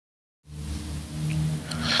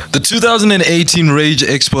The 2018 Rage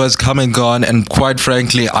Expo has come and gone, and quite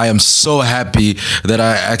frankly, I am so happy that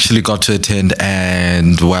I actually got to attend.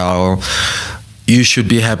 And well, you should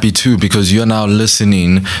be happy too, because you're now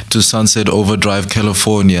listening to Sunset Overdrive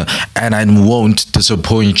California, and I won't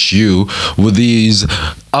disappoint you with these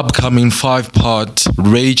upcoming 5-part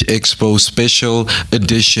Rage Expo special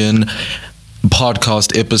edition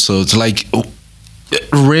podcast episodes. Like,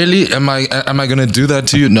 really, am I gonna do that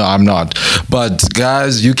to you? No, I'm not. But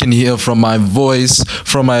guys, you can hear from my voice,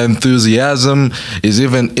 from my enthusiasm, is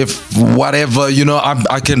even if whatever,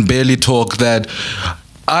 I can barely talk, that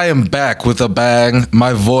I am back with a bang.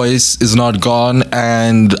 My voice is not gone,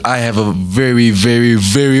 and I have a very, very,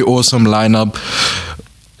 very awesome lineup.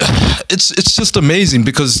 It's just amazing,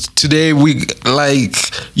 because today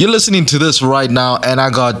you're listening to this right now, and I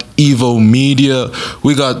got Evo Media,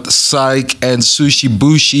 we got Psych and Sushi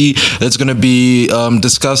Bushi that's gonna be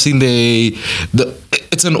discussing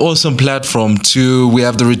it's an awesome platform too. We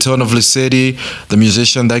have the return of Lissetti, the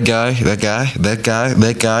musician, that guy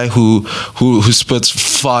who spits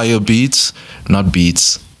fire beats, not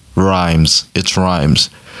beats, rhymes. It's rhymes.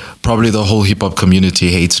 Probably the whole hip hop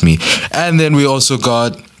community hates me. And then we also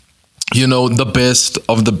got, the best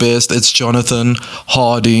of the best. It's Jonathan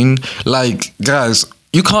Harding. Like, guys,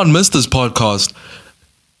 you can't miss this podcast.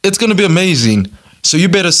 It's going to be amazing. So you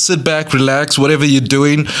better sit back, relax, whatever you're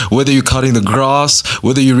doing, whether you're cutting the grass,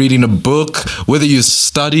 whether you're reading a book, whether you're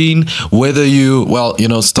studying,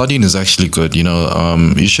 studying is actually good.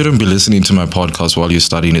 You shouldn't be listening to my podcast while you're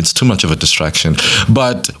studying. It's too much of a distraction.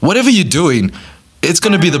 But whatever you're doing, it's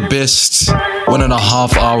going to be the best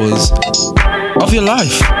 1.5 hours of your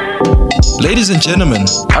life. Ladies and gentlemen,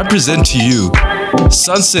 I present to you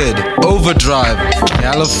Sunset Overdrive,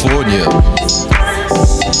 California.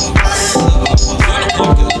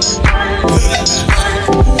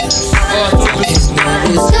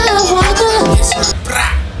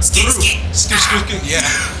 Yeah,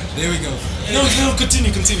 there we go. No,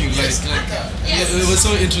 continue. It was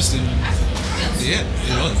so interesting. Yeah,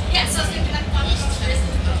 it was. Yeah, so it's going to be like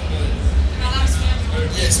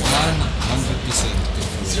Yes, 100%.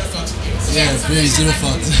 Yeah, very zero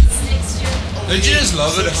fucks. Don't you just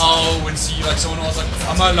love it how when someone was like,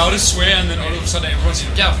 am I allowed to swear? And then all of a sudden everyone's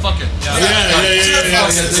like, yeah, fuck it. Yeah.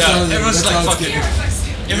 Everyone's like, fuck it.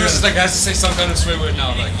 Everyone's just like, has to say some kind of swear word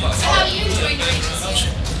now. Like, fuck. So how are you enjoying the radio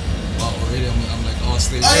station? Wow, already I'm like, oh,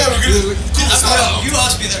 stay. Oh yeah, we're good. You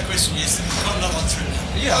asked me that question yesterday. You can't not answer it now.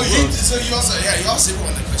 Yeah. You asked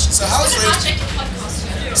everyone that question. So how's I'll radio? check your podcast.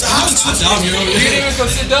 So how's Sit down, You can even go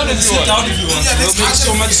sit down if you want. Yeah, let's There'll be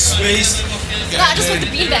so much space. I just want the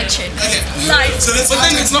beanbag chick. Okay. Live. So let's But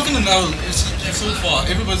then it's not gonna now. It's so far.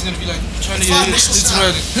 Everybody's gonna be like trying to fine, get let's it's just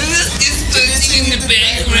right. It's in the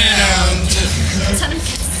background. Tell them to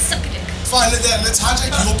suck a dick. Fine, let's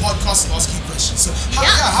hijack your podcast and ask you questions. So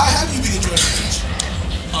how have you been enjoying it?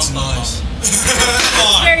 It's nice.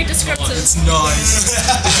 It's very descriptive. It's nice.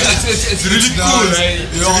 It's really cool, right?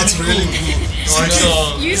 Yeah, it's really cool.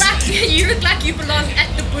 You look like you belong at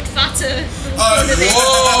the Budvater.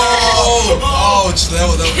 Whoa! Ouch! That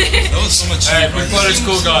was so much Hey, shade. Big Brother's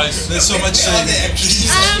cool, guys. There's so much shade.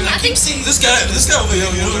 I think This guy over here,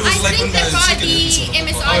 it was I like think when they're by the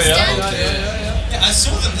MSI stand. Yeah, I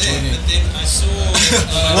saw them there, but then I saw.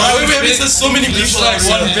 There's so many It's people like like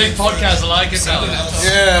one big podcast. I like it now.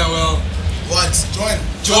 Yeah, well, What? join.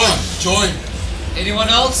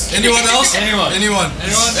 Anyone else? Anyone else? Anyone?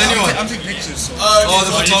 I'm taking pictures. Oh,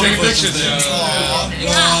 the You taking photographers. pictures?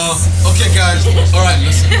 Yeah. Okay, guys. All right,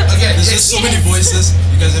 listen. Okay, There's just so many voices.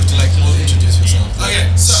 You guys have to all introduce yourselves.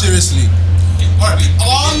 Okay, so- Seriously. Alright,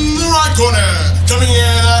 on the right corner, coming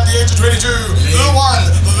in at the age of 22, the one,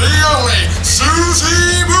 the only,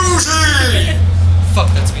 Sushi Bushi! Fuck,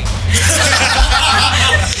 that's me.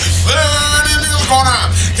 Third in the middle corner,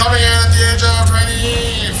 coming in at the age of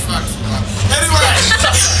 20. Fuck. Anyway,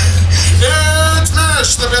 it's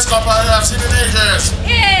Mish, the best cop I've seen in ages.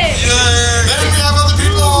 Yay! Then we have other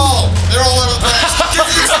people. They're all over the place.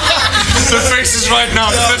 The faces right now.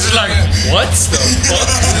 The faces like, what the fuck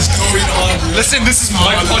is going on? Listen, this is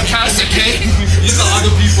my podcast, okay? These are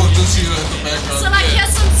other people just here in the background. So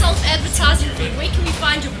here's some self-advertising for you. Where can we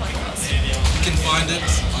find your podcast? You can find it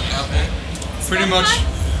on Apple, Pretty much.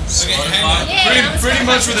 Spotify. Yeah, Pretty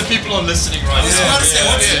much where the people are listening right now. What's the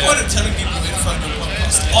point of telling people where to find your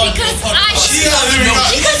podcast? Because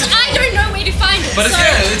I don't know where to find it. But it's so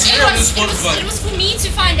here on the Spotify. It was for me to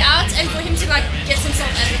find out and for him to get some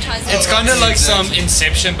self-advertising. It's kind of like some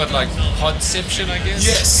Inception, but like Podception, I guess.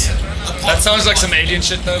 Yes. That sounds like some alien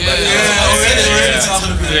shit though. But Yeah.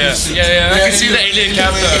 I can see the alien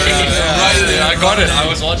cap though. Yeah, I got it. I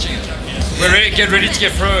was watching it. Get ready to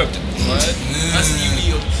get probed. What? That's new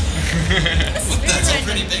deal. That's a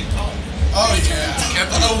pretty big part. Oh yeah.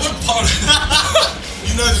 What part?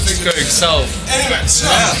 You know the big Go self. Anyway, so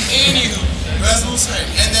anywho, as we'll say,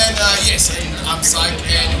 and then yes, and I'm psyched,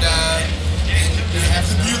 and we have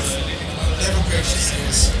the beautiful, ever gracious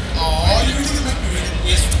is. Oh, you really gonna make me read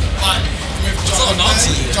it? Yes. But we have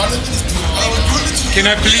Jonathan. Jonathan is beautiful. Can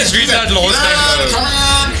I please read that last name though? Come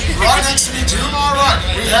on, right next to me, to my right,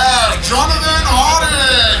 we have Jonathan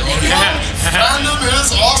Harding. Fandom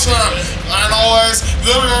is awesome, and always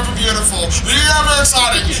the ever beautiful, the ever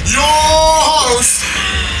exciting, your host.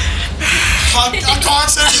 I can't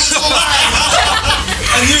say the full name.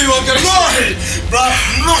 I knew you weren't gonna Nori, bro,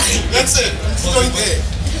 Nori. That's it. I'm just going there.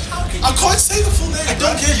 I can't say the full name. I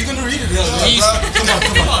don't care, you're gonna read it.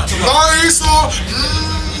 Come on. Nori, so.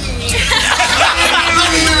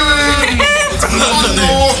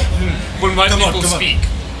 When white people speak.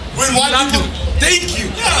 When white people. Thank you.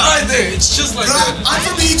 Right there. It's just like that. I'm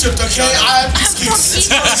from Egypt, okay? I have excuses.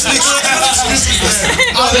 That's a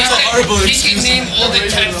horrible excuse. name all the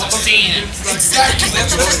types of sand. Exactly.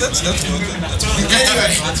 That's worth it.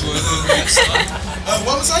 Anyway. That's worth it.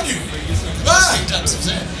 What was I doing?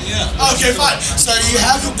 Yeah. Okay, fine. So you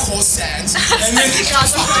have your coarse sands, and then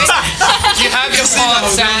You have your hard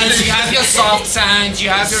sands, you have your soft sands, you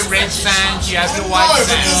have your red sands, you have your no, white but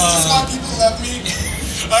this is sands. why people love me.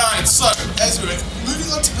 Alright, so as we're moving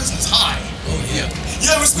on to business, hi. Oh yeah.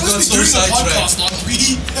 Yeah, we're supposed to be doing a podcast, aren't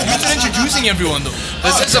we? You're introducing everyone though.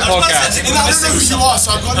 This is a podcast. And I don't know who you are, so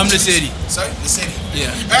I've got I'm to Lesedi. Sorry, Lesedi. Yeah.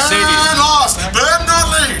 And last but not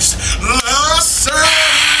least, Lesedi.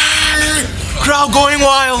 Crowd going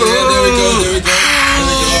wild. Yeah, there we go.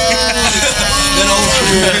 Then all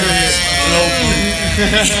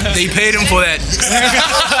They paid him for that.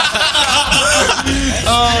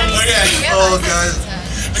 Okay. Oh guys.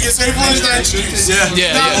 Okay, so everyone is now introduced. Yeah,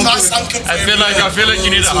 Now, yeah. my son can I feel like you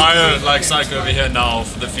need to hire like Psycho over here now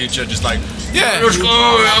for the future, just like Yeah. let's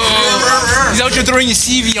go. He's out here throwing your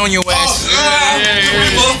CV on your ass. Make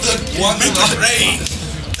it rain.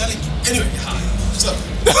 Anyway, so,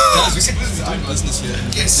 Guys, we're supposed to be doing business here.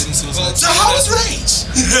 yes. Didn't So how was Rage?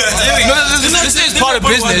 No, this is part of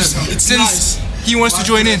business. It's Since he wants to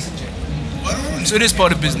join in. So it is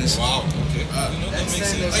part of business. Wow. Okay. That makes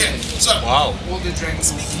sense. Okay, so, Wow.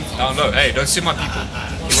 Down low. Hey, don't see my people.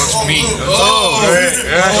 He works for me.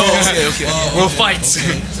 Okay. We'll fight.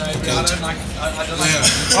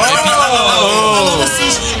 I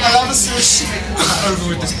love a sushi.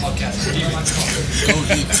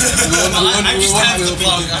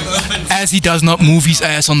 As he does not move his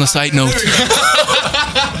ass on the side note. I'm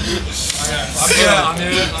here. I'm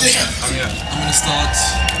gonna start.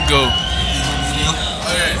 Go.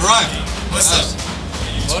 Okay, Right. what's up?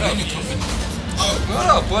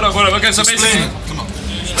 What up? Okay, so basically, Come on.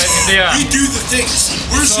 yeah. We do the things.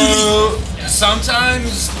 We're shooting. So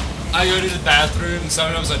sometimes I go to the bathroom,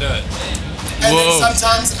 sometimes I don't. And Whoa. then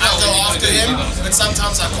sometimes I go after him, but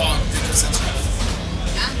sometimes I can't because it's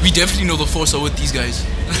We definitely know the force are with these guys.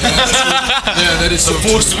 Yeah, that is so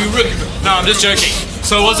Forced to be recognized. No, I'm just joking.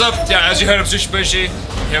 So what's up? Yeah, as you heard, I'm Sushi Bushi.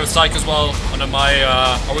 I'm here with Psych as well. One of my,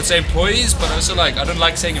 I would say employees, but also like, I don't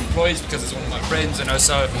like saying employees because it's one of my friends, and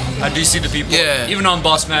also I do see the people, Yeah. even on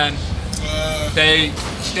Boss Man, they're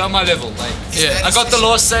on my level. Like, Yeah. I got the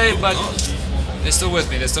last say, but they're still with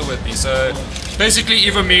me. So basically,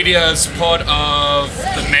 Evo Media is part of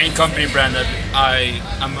the main company brand that I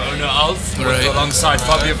am owner of, Right. alongside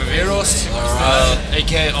Fabio Viveros,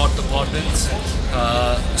 aka Art Department.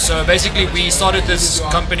 So basically, we started this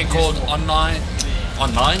company called Online.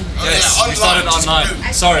 Yes, yeah, we started online.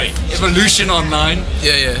 online. Sorry, Evolution Online.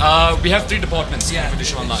 Yeah. We have 3 departments in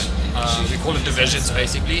Evolution Online. We call it divisions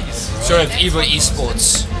basically. So at Evo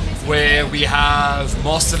Esports, where we have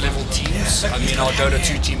master level teams. I mean, our Dota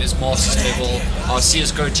 2 team is master level. Our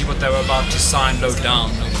CSGO team, what they were about to sign low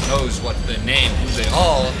down, no one knows what their name, who they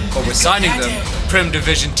are, but we're signing them. Prem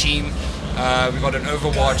Division team. We've got an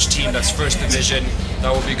Overwatch team that's first division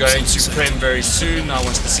that will be going to Prem very soon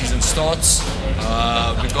once the season starts.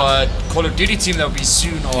 We've got Call of Duty team that will be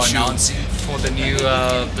soon announcing for the new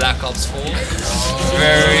Black Ops 4.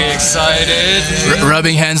 Very excited.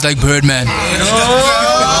 Rubbing hands like Birdman.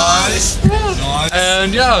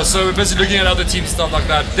 And yeah, so we're busy looking at other teams, stuff like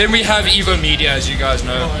that. Then we have Evo Media, as you guys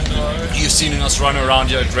know. You've seen us run around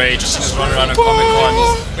here at Rage, you've seen us run around at Comic Con.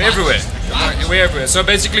 We're everywhere. We're everywhere. So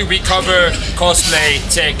basically we cover cosplay,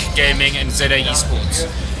 tech, gaming, and ZA Esports.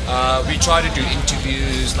 We try to do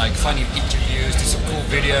interviews, like funny interviews, do some cool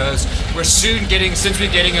videos. We're soon getting, since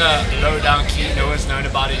we're getting a lowdown key, no one's known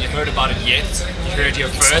about it, you heard about it yet, you heard it here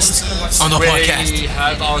first. On the podcast. We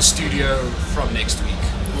have our studio from next week.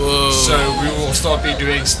 Whoa. So we will start be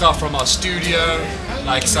doing stuff from our studio,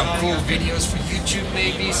 like some cool videos for YouTube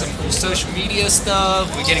maybe, some cool social media stuff.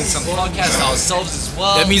 We're getting some podcasts ourselves as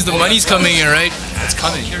well. That means the money's coming in, right? It's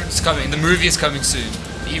coming. It's coming. The movie is coming soon.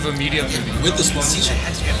 The Evo Media movie. With the sponsorship.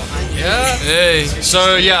 Yeah. Hey.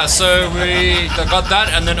 So yeah, so we got that,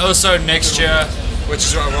 and then also next year, which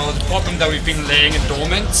is well, the problem that we've been laying in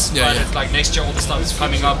dormant. Yeah, but yeah. It's like next year, all the stuff is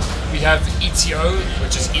coming up. We have ETO,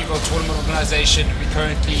 which is Evo Tournament Organization. We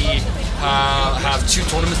currently have 2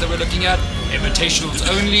 tournaments that we're looking at: Invitationals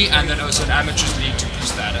only, and then also an Amateurs League to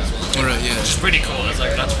boost that as well. Alright, yeah. Which is pretty cool. It's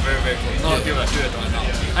like that's very very cool. Not a lot of people that do it right now.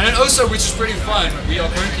 And then also, which is pretty fun, we are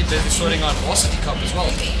currently busy sorting out Varsity Cup as well.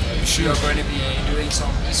 We are going to be doing some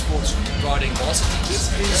esports regarding varsity.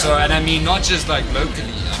 So, and I mean not just like locally.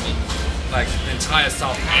 I mean like the entire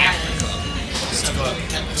South Africa. So,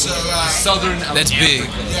 Southern That's big.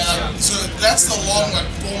 Africa. yeah, so that's the long, like,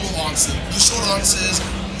 formal answer. The short answer is,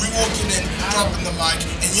 we walking in, dropping the mic,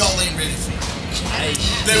 and y'all ain't ready for it.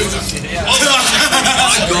 There we go.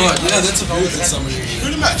 God, yeah, that's a very good summary.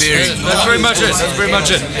 Pretty much. That's very much it. That's very much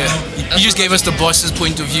it. He just gave us the boss's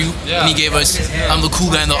point of view, and he gave us I'm the cool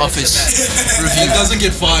guy in the office It review. doesn't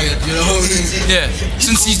get fired, you know what I mean? Yeah,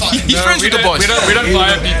 since he's friends with the boss. We don't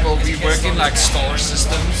fire people. We work in like star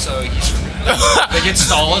systems. So they get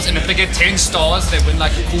stars, and if they get 10 stars, they win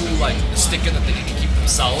like a cool like sticker that they can keep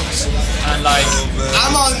themselves. And like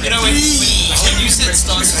I'm on 3. When you said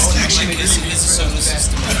star system, actually this is a solar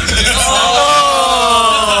system.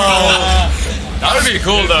 that would be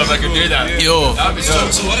cool though if I could do that. Yo, That would be so.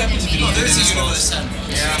 So what happens if you don't get any stars?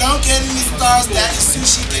 If you don't get any stars, that is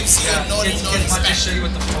sushi gives you a naughty spank.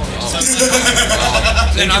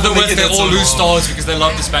 In other words, make it they all so lose long. stars because they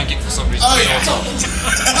love the spanking for some reason. Oh, They yeah. all tell.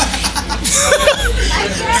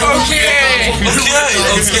 okay.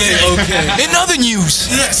 Okay. In other news,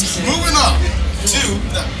 Yes, moving on to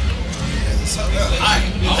the...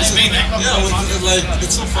 It's been Yeah, like,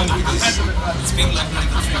 it's so funny because it's been like not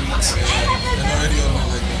even 3 weeks. I'm already on my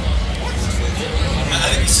like. I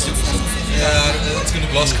think it's stupid. Yeah, it's gonna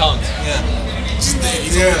be Lost count. it's,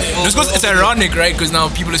 it's ironic, right? Because now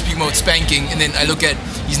people are speaking about spanking, and then I look at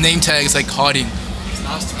his name tag, it's like Harding.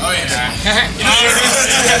 Oh, yeah.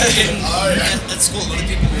 At school, a lot of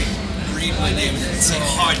people read my name and say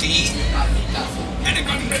Hardy, and it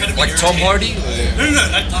got incredibly Like Tom irritating. Hardy? No,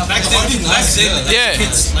 like back then, like Yeah.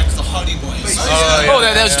 kids, like the Hardy Boys. Oh,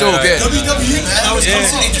 that was dope, yeah. WWE, man. I was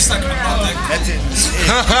constantly just like,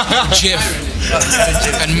 Jeff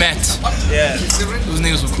and Matt. Yeah. Those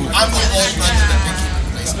names were cool. I'm the old man that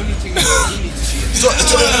been keeping the basement.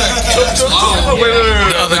 Wait.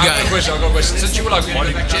 The other I guy. got a question. Since you were like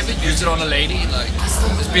Hardy, would you ever use it on a lady? Like,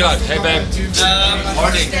 just be like, hey babe.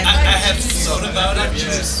 Hardy. I have thought about it,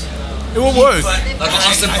 It will work. but Like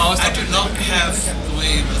Austin Powers. I do not have the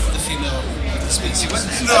way with the female species.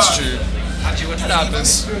 That's true. What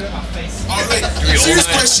happens? Alright, serious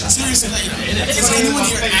question, serious play. Is anyone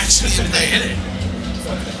here actually a player?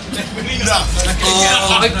 No.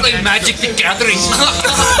 I play Magic the Gathering. I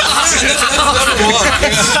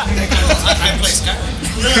play Skyrim.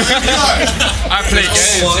 I play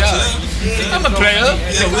games, yeah. I'm a player.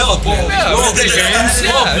 Yeah, we all play. Yeah, I play games.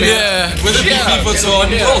 Yeah. Yeah, Whether it be FIFA, so on,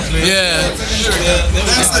 we all play. yeah.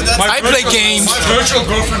 That's I play games. My virtual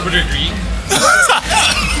girlfriend would agree.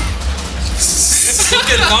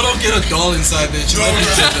 I don't get a doll inside there. You know what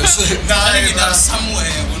I'm saying? I think that somewhere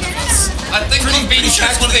one of us. I think I'm being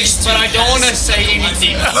catfished, but I don't want to say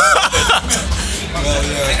anything. I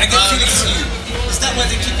get feelings to you. Is that why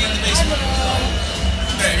they keep you in the basement?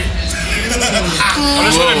 I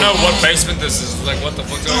just want to know what basement this is. Like, what the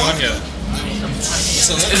fuck's going on here?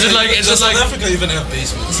 Is it like? Is it Does like? South Africa even have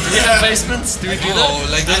basements? Do we have basements? Do we do that? Oh,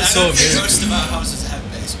 like that's so American. Most of our houses have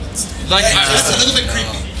basements. Like, It's a little bit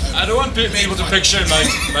creepy. I don't want people to picture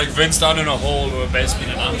like Vince down in a hole or a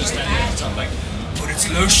basement, and I'm just standing there. So I'm like, put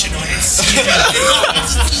its lotion on its skin.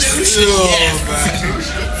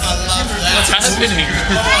 What's happening?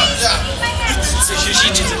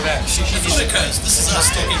 She needs it back. This is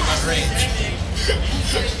us talking about rage.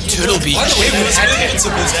 Turtle Beach. By the way, we were even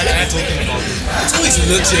supposed to be talking about it. It's always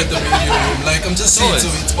lit here at the radio room. Like, I'm just saying, so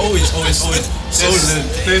it's always so lit.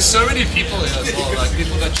 There's so many people here as well, like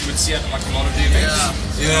people that you would see at like a lot of the events.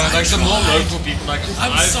 Yeah. Like some more local people. Like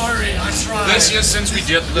I'm sorry, I tried. This year since we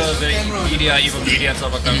did the media, even media and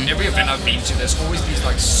stuff like that, every event I've been to, there's always these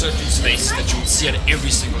like certain spaces that you will see at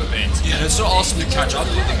every single event. And it's so awesome to catch up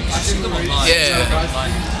with them. You see them online. Yeah.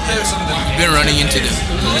 Online. Here's some of them. You've been running into them.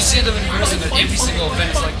 You see them in person at every single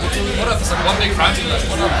event. It's like, what up? It's like one big family. Like,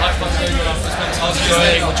 what up? How's it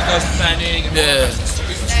going? What you guys planning? And Yeah.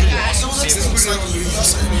 So that's the thing, like you get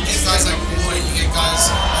guys like Roy, you get guys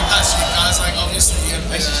like us, you get guys like obviously you have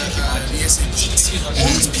BS and Geeks. All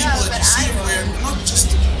these people that you see everywhere, we're not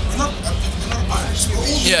opponents. We're all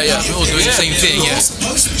We're all doing the same thing, yeah.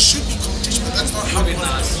 Supposedly should be competition, but that's not how we want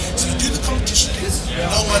to do it. So you do the competition,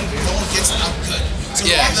 no one gets it out good. So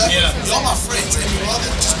rather, you're my friends, and we rather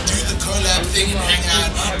just do the collab thing and hang out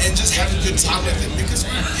and just have a good time with it because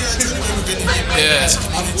it's only when we've been here.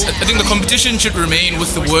 I think the competition should remain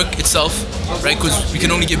with the work itself, right? Because we can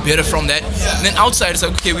only get better from that. And then outside, it's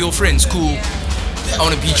like, okay, we're all friends, cool. I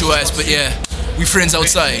want to beat your ass, but yeah, we friends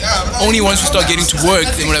outside. Only once we start getting to work,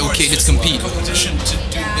 then we're like, okay, let's compete. Competition to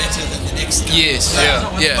do better than the next guy. Yes.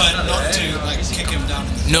 But Yeah. not to like kick him down.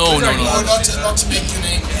 No. Or not to make your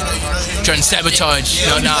name, Try and sabotage.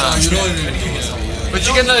 Nah. You don't even do it. But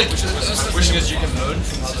you can like, the question is you can learn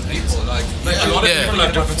from other people. Like a lot of people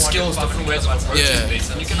have different skills, different ways of approaching things,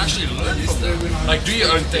 and you can actually learn from them. Like do your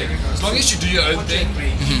own thing. As long as you do your own thing,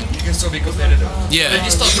 you can still be competitive. Yeah. If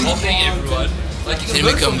you start copying everyone, like you can It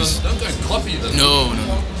learn from becomes- them. Don't go and copy them. No.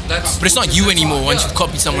 That's But it's not you anymore once you've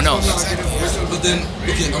copied someone else. But then,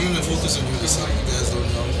 okay, I'm gonna focus on you this time. You guys don't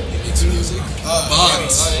know he makes music.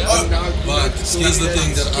 But here's the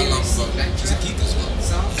thing that I love about him. He's a geek as well.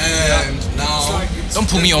 And now, Don't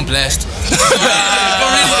put me on blast.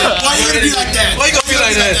 Why you gonna be like that? why you gonna be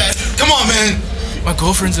like that? Come on, man. My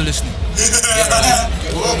girlfriends are listening.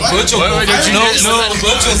 Virtual. Wait, did you get- virtual.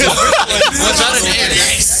 Was that an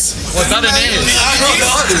edit? Was that an edit?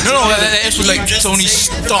 No, that was like Tony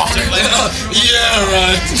Stark. Yeah,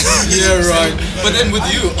 right. Yeah, right. But then with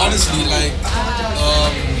you, honestly, like,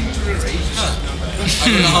 I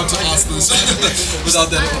don't know how to ask this without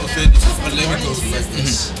that offending. But let me go like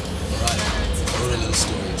this. Alright, I wrote a little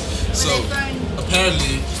story. So,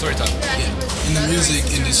 apparently, Story time. yeah, in the music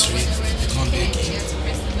industry, you can't be a geek. You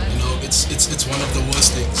know, it's one of the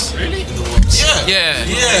worst things in the world. Yeah.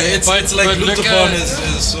 Yeah. It's like but looked look upon at- as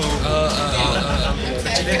so.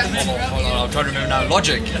 Hold on, I'm trying to remember now.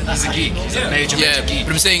 Logic. He's a geek. He's a major geek.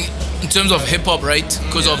 But I'm saying in terms of hip hop, right?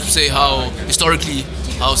 Because of say how historically,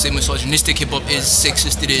 how say misogynistic hip hop is,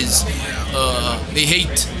 sexist it is. They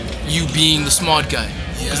hate you being the smart guy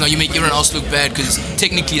because now you make everyone else look bad. Because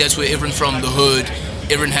technically that's where everyone from the hood,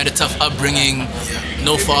 everyone had a tough upbringing,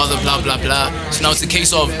 no father, blah blah blah. So now it's a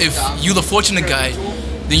case of if you're the fortunate guy,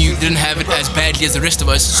 then you didn't have it as badly as the rest of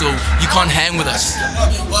us, so you can't hang with us.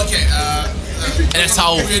 Well, okay, And that's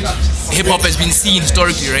how hip hop has been seen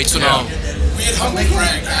historically, right? So now, we had Humble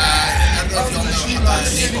Brag. I don't know if you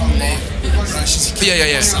know the name.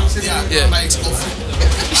 Yeah. My ex-girlfriend.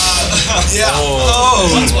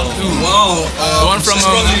 Wow. the one from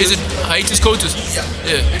is it Hiatus Cotus? Yeah.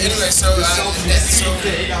 Anyway, so when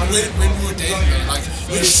we were dating, man, like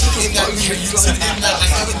we were sitting in that, you sit in that,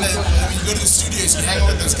 like you go to the studios, you hang out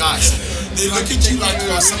with those guys. They look at you like you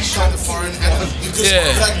are some kind of foreign animal because you're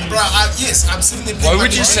like, bro, yes, I'm sitting there. Why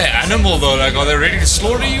would you say animal though? Like, are they ready to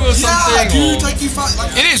slaughter you or something? Yeah, dude, or? like you find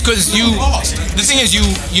like. It is because you. The thing is,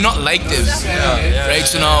 you're not like them, right?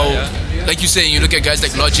 So now, like you're saying, you look at guys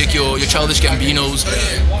like Logic, your Childish Gambinos.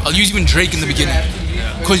 I'll use even Drake in the beginning,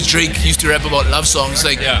 because Drake used to rap about love songs.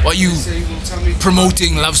 Like, why are you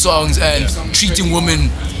promoting love songs and treating women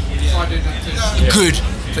good?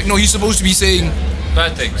 Like, no, you're supposed to be saying,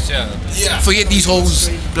 Bad things, yeah. forget these hoes,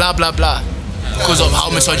 blah blah blah, because of how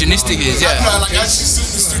misogynistic it is. Bro, Yeah. like I just sit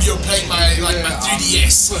in the studio playing my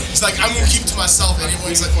 3DS. It's like I'm gonna keep to myself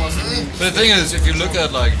anyway. It's like, But the thing is, if you look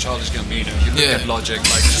at like Childish Gambino, if you look at Logic,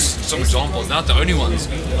 like just some examples, not the only ones.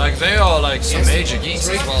 Like they are like some major geeks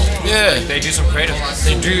as well. Yeah. Like, they do some creative.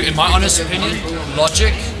 They do, in my honest opinion,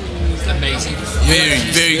 Logic, amazing. Very,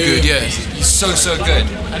 very good. Yeah. He's so good.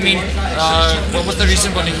 I mean, what was the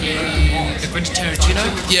reason when he went to Tarantino?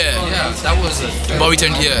 Yeah. That was a Bobby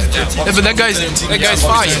turned. Yeah. But that guy's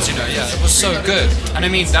fire. Tarantino, yeah, it was so good. And I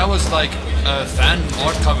mean, that was like a fan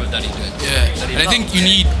art cover that he did. Yeah, and I think you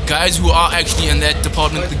need guys who are actually in that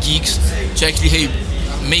department, the geeks, to actually, hey,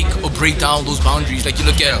 make or break down those boundaries. Like you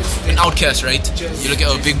look at an Outkast, right? You look at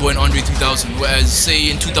a Big Boy and Andre 3000. Whereas say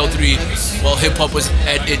in 2003, well, hip hop was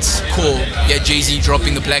at its core. You had Jay-Z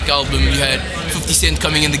dropping the Black Album. You had 50 Cent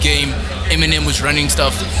coming in the game. Eminem was running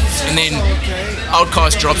stuff, and then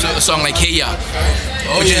Outkast drops a song like Hey Ya,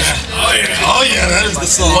 which is That is the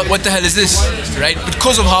song. what the hell is this, right?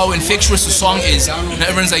 Because of how infectious the song is, now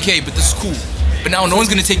everyone's like, hey, but this is cool. But now no one's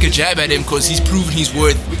gonna take a jab at him because he's proven his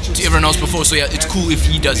worth to everyone else before. So yeah, it's cool if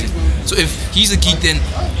he does it. So if he's a geek, then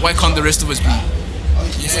why can't the rest of us be?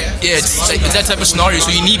 Yeah, it's that type of scenario.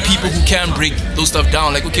 So you need people who can break those stuff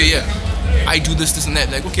down. Like, okay, yeah, I do this, and that.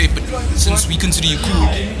 Like, okay, but since we consider you cool,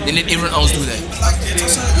 then let everyone else do that. Like, it's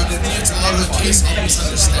also it's a lot of the case of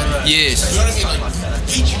misunderstanding. Yes. You know what I mean? Like,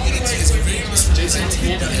 geek community is a very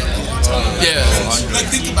misrepresented time. Yeah. Like,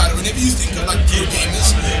 think about it. Whenever you think of like pro gamers,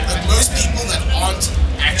 like most people that aren't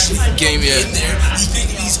actually Game, yeah. in there, you think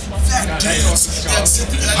of these fat dudes that sit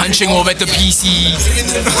there, Punching over at the PC. in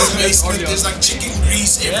the basement. There's like chicken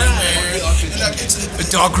grease everywhere. Like, it's A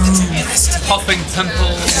dark room. Popping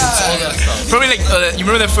pimples, all that stuff. Probably like you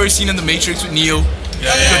remember that first scene in The Matrix with Neo?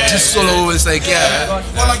 Yeah. Just solo was like, yeah.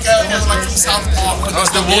 or like from South Park.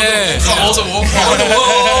 Yeah.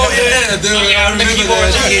 I remember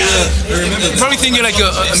that. Probably thinking like a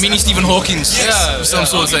mini Stephen Hawking. Yeah. Some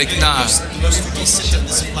sort. It's like, nah. This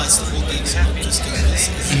applies to all gigs, not just gamers.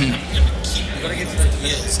 You gotta keep it for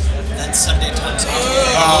years. That Sunday Times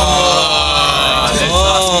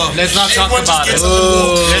Let's not talk about it.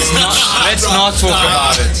 Let's not talk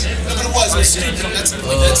about it. No, but it was stupid. That's the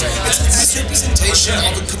point. It's a misrepresentation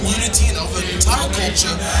of a community and of an entire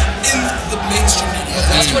culture in the mainstream media.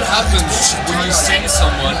 That's what happens when you send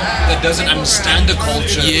someone that doesn't understand the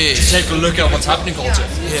culture Yeah. to take a look at what's happening culture.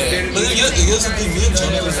 But then here's the thing, me and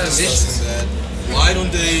Jonathan were discussing that. Why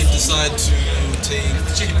don't they decide to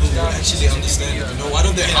take people who actually understand it? You know, why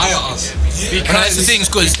don't they hire us? And that's the thing,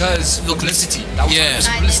 because Publicity. That was Yeah.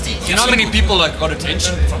 publicity. You know how many people like got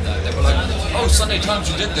attention from that? They were like, oh, Sunday Times,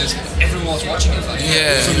 you did this. Everyone was watching it. Like,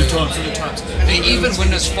 Yeah. Sunday Times. They even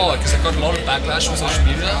went as far, because they got a lot of backlash on social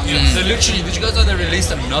media. They literally, did you guys know they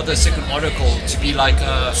released another second article to be like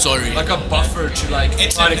a Sorry. like a buffer to like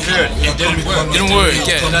try to clear it. It didn't work. Didn't work,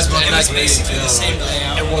 yeah. And that's basically the same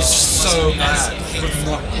layout. it was so bad.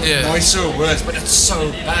 With Yeah. nicer words, but it's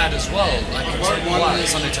so bad as well. Like, it's like, why?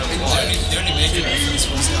 Sunday Times, why? The only major difference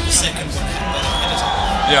was that the second one had better editing.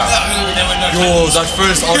 Yeah. There were no Yo, that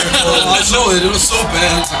first article. I know it was so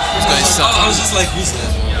bad. guys suck. I was just like, who's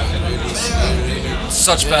that?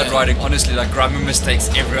 Such bad writing, honestly, like grammar mistakes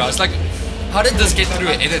everywhere. I was like, how did this get through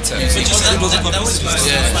an editor? It was a publicity.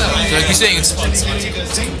 yeah. So like you're saying, it's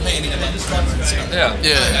complaining about the grammar and stuff.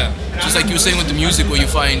 yeah. Just like you were saying with the music, where you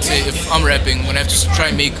find, say, if I'm rapping, when I have to try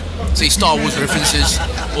and make, say, Star Wars references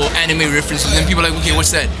or anime references, then people are like, okay,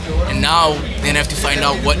 what's that? And now then I have to find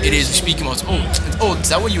out what it is you're speaking about. Oh, is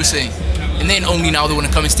that what you were saying? And then only now they want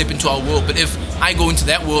to come and step into our world. But if I go into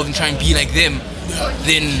that world and try and be like them,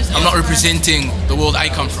 then I'm not representing the world I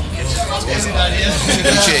come from.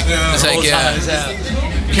 Check. It's like, yeah.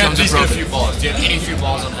 You can't Becomes a please get a problem. few bars. Do you have any few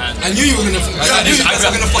bars on hand? I knew you were gonna. I knew you guys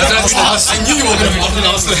were gonna fucking ask. I knew you were gonna fucking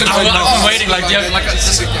ask that. I'm waiting, like, do you have like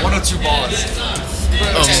just one or two bars?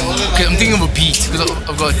 Okay, I'm thinking of a beat because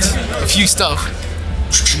I've got a few stuff.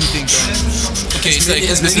 Let me think. Okay, it's like,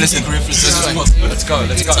 listen. Let's go.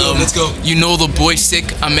 Let's go. You know the boy sick,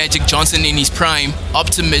 I'm Magic Johnson in his prime.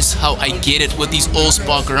 Optimist, how I get it with these all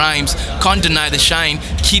spark rhymes. Can't deny the shine,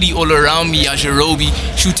 kitty all around me, Ajarobi.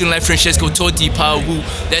 Shooting like Francesco Totti, Pawu.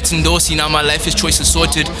 That's endorsing, now my life is choices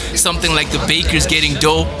sorted. Something like the bakers getting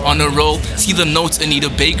dough on a roll. See the notes, Anita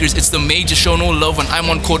Bakers. It's the major show, no love. When I'm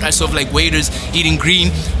on court, I serve like waiters. Eating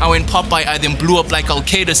green, I went Popeye, I then blew up like Al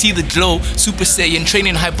Qaeda. See the glow, Super Saiyan,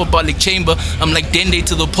 training hyperbolic chamber. I'm like Dende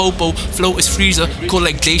to the Popo. Flow is freezer, cold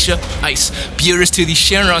like glacier. Ice, Beerus to these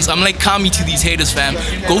Shenrons. I'm like Kami to these haters, fam.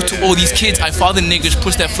 Go to all these kids, I father niggas,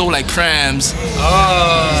 push that flow like prams.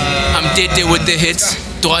 I'm dead there with the hits.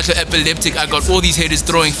 Daughter epileptic, I got all these haters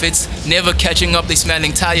throwing fits. Never catching up, they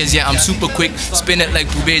smelling tires. Yeah, I'm super quick. Spin it like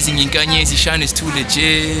Bubezi Yinkanyezi. Shine is too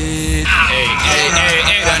legit. Hey.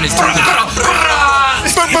 Shine is too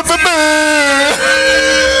legit.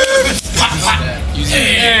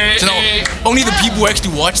 So now, only the people who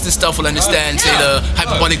actually watch this stuff will understand, say, the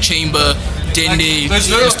hyperbolic chamber, Dende,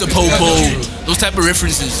 Mr. Popo, those type of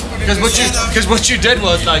references. Because what you did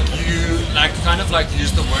was like you like kind of like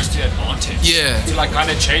used the words to your advantage. Yeah. To like kind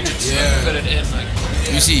of change it to like, fit it in. Like,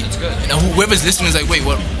 You see, good. now whoever's listening is like, wait,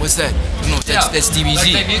 what's that? No, that's DBZ.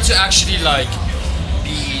 Like they need to actually like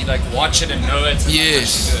be like watch it and know it.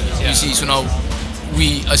 Yes. Yeah. You see, so now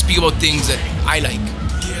I speak about things that I like.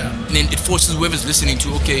 and then it forces whoever's listening to,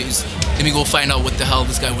 let me go find out what the hell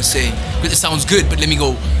this guy was saying. But it sounds good, but let me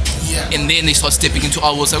go. Yeah. And then they start stepping into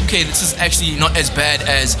our world. Like, okay, this is actually not as bad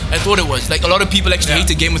as I thought it was. Like, a lot of people actually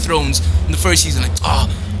hated Game of Thrones in the first season. Like,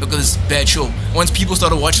 look at this bad show. Once people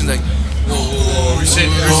started watching, like, Who said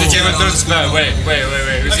Game of Thrones is bad? Wait.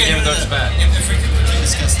 Who said Game of Thrones is bad? If we could quickly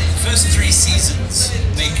discuss that. The first 3 seasons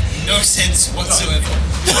make no sense whatsoever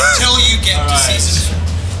until you get to season 4.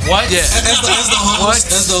 What? Yeah. As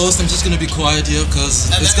the host, I'm just gonna be quiet here because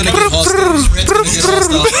And it's then gonna get hostile. read It's gonna get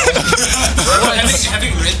hostile. having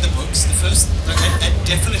read the books, the first, and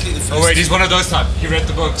definitely the first. Oh wait, he's one of those type. He read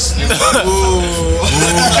the books.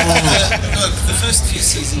 Look, the first few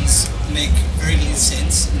seasons make very little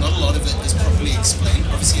sense. Not a lot of it is properly explained.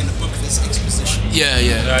 Obviously, in the book there's exposition. yeah.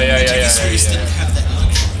 TV series didn't have that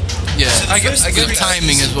luxury. Yeah, So I get three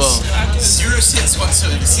timing as seasons, well. Zero sense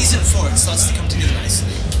whatsoever. Season 4, it starts to come together nicely.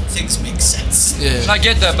 Things make sense. Yeah. And I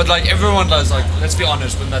get that, but like everyone does. Like, let's be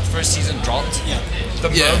honest. When that first season dropped, the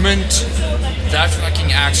Yeah. moment that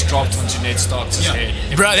fucking axe dropped onto Ned Stark's head,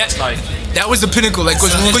 Bro, that's like that was the pinnacle. Like,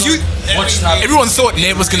 because you, everyone thought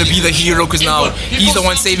Ned was gonna be the hero because now he's the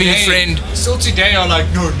one saving his friend. Still today are like,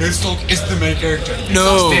 no, Ned Stark is the main character.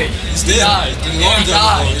 No. He's He dead. died. Long He time ago,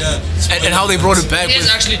 died. yeah. And how they brought it back He is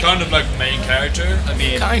was actually kind of like main character. I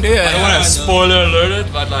mean, kinda, I don't want to spoiler alert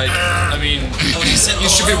it, but like, I mean, you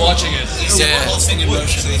should be watching it. He set the whole thing in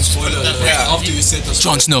motion. Spoiler alert. After you said the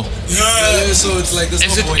Jon Snow, yeah, so it's like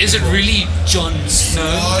there's no point. Is it really Jon Snow?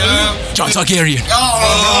 Jon Targaryen.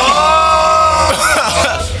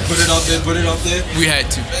 Put it up there. We had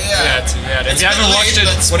to. Yeah, if you haven't watched it,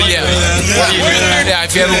 what do you Yeah. what do you do? Yeah,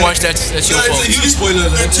 if you haven't watched that, that's your fault. It's a huge spoiler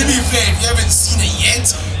But alert. to be fair, if you haven't seen it yet,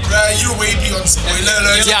 you're way beyond spoiler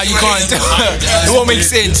alert. Yeah, you can't. It won't make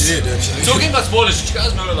sense. Talking about spoilers, did you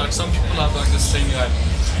guys know like some people have like this thing like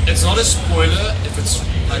it's not a spoiler if it's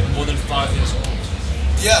like more than 5 years old.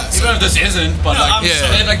 Yeah. Even if this isn't, but like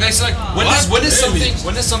Yeah. like they say like when is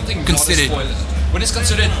something Considered. not a spoiler? When it's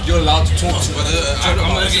considered you're allowed to talk to.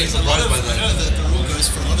 I'm actually surprised by that. The rule goes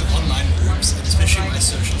for a lot of online groups, and especially my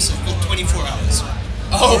social circle, 24 hours.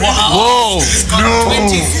 Oh wow! Whoa.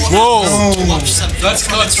 24 Whoa. hours to watch something. That's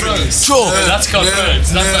from its cutthroat. release. Sure. That's confirmed.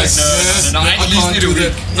 That's like no. I at least need a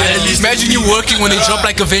week. Imagine you working when they drop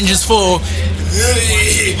like Avengers 4.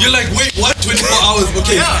 You're like, wait, what? 24 hours?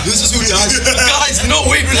 Okay, this is who died. Guys, no,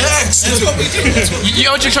 wait, relax.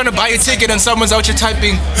 You're out here trying to buy a ticket and someone's out here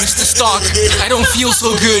typing, Mr. Stark, I don't feel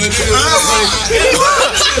so good.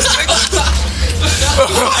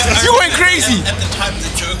 You went crazy. At the time,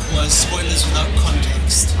 the joke was spoilers without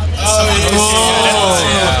context.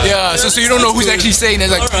 Yeah, so you don't know who's actually saying that.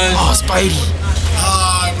 Like, oh, Spidey.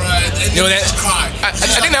 Right. You know that? I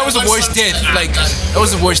think that was the worst death. Like, that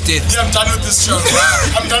was the worst death. Yeah, I'm done with this show.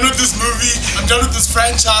 I'm done with this movie. I'm done with this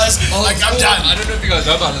franchise. Like, I'm done. I don't know if you guys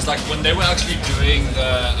know about this. Like when they were actually doing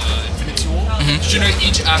the Infinity War, did you know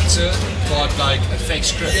each actor got like a fake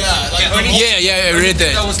script? Yeah, like Yeah, I read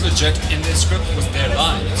That that. was legit in their script was their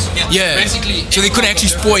lines. Yeah. Basically, So they couldn't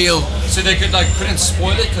actually spoil. So they couldn't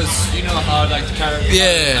spoil it because you know how like the character.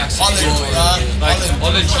 Yeah. Like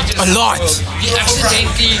Holland, he just A lot. He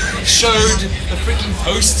accidentally showed the freaking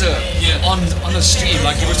poster on a stream.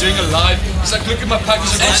 Like he was doing a live. He's like, look at my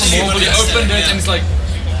package of Marvel. He opened it and it's like.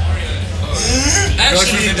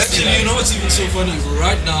 Actually, you know what's even so funny?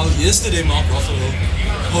 Right now, yesterday, Mark Ruffalo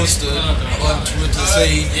posted on Twitter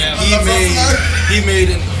saying he made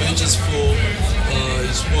an Avengers 4. He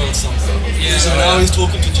spoiled something. So now he's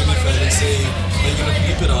talking to Jimmy Fallon saying, "Are you gonna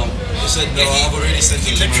beep it out?" He said, "No, I've already sent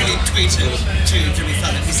He it to literally my." tweeted to Jimmy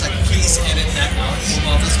Fallon, he's like, please edit that out, or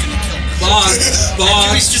Marvel's gonna kill me. But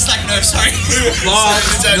Jimmy's just like, no, sorry.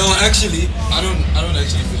 no, actually, I don't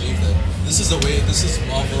actually believe that. This is the way. This is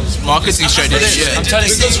Marvel's Marketing strategy, yeah. I'm telling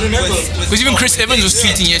you. Because remember, Because even Chris Evans was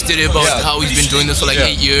tweeting yesterday about how he's been doing this for like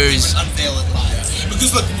 8 years. Unveil it live.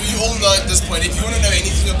 Because look, we all know at this point, if you want to know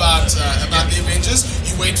anything about the Avengers,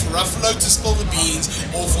 you wait for Ruffalo to spill the beans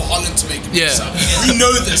or for Holland to make a Yeah. piece up. We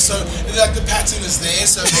know this, so like the pattern is there.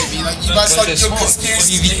 So maybe like you guys like your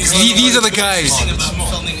conspiracy. These are the guys. The thing about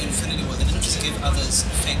filming Infinity War, they didn't just give others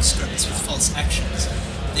fake scripts with false actions.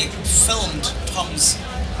 They filmed Tom's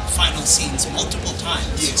final scenes multiple times.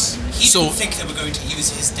 Yes. He So- didn't think they were going to use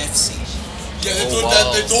his death scene. Yeah,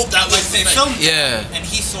 they thought that was They fake. filmed it, Yeah. and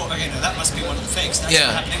he thought, okay, no, that must be one of the fakes. That's Yeah.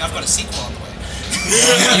 not happening. I've got a sequel on the way.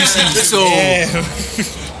 So,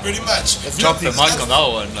 Pretty much. Drop the mic on that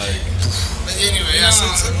one. Like. But anyway, yeah. So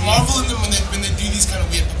it's like Marvel and them when they do these kind of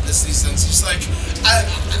weird publicity stunts, it's just like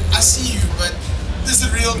I see you, but Is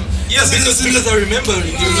it real? Yeah, Is it- because is it- I remember,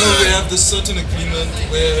 we have this certain agreement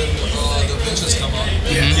when the Avengers come out in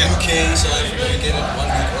the UK, so I have to get it 1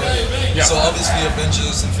 week earlier. So obviously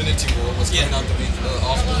Avengers Infinity War was coming out the week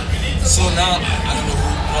after. So now, I don't know who,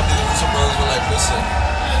 probably the Russo brothers were like, listen,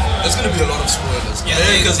 there's going to be a lot of spoilers.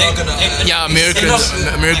 America's not going to... Yeah,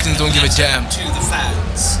 Americans don't give a damn. To the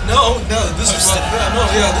fans. No, this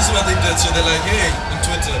is what they did. So they're like, hey, on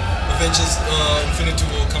Twitter, Avengers Infinity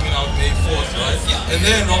War coming out May 4th, right? Yeah. And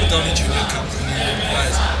then Robert Downey Jr. comes and he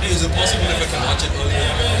replies, hey, is it possible if I can watch it earlier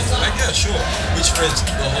than my friends? I'm like, yeah, sure. Which friends?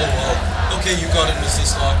 The whole world. Okay, you got it, Mr.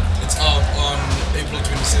 Stark. It's out on April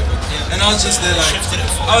 27th. Yeah. And I was just there like, Shifted it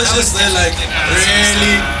forward.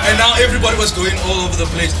 really? And now everybody was going all over the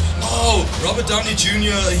place. Oh, Robert Downey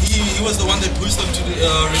Jr., he was the one that pushed them to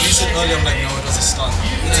release it early. I'm like, no, it was a stunt.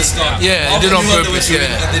 It's a stunt. Yeah, All they did they on knew what they were purpose, doing,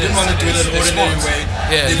 yeah. and they didn't want to do it an ordinary way.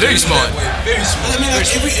 Yeah, They very did it smart. that way. Very smart. I mean, like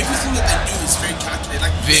everything that they do is very calculated.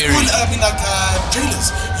 Like Very. trailers.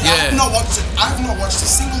 Yeah. I have not watched a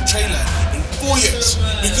single trailer in 4 years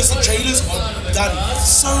because the trailers are done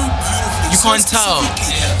so beautifully. You so can't tell.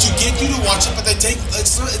 specifically to get you to watch it, but they take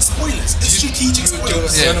it's spoilers. It's strategic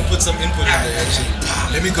spoilers. I'm gonna put some input in there actually.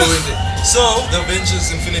 Let me go in there. So the Avengers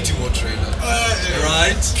Infinity War trailer,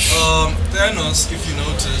 right? Thanos, if you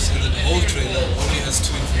notice, in the whole trailer only has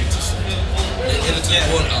 2 Infinity Stones. They edited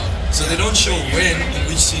all out, so they don't show when and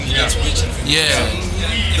which scene he gets which Infinity Yeah. Stone.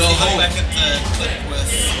 If The you whole- look back at the clip with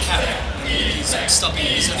Cap, he's stopping,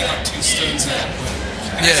 he's only got 2 stones in that room.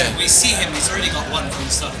 Yeah. We see him, he's already got 1 from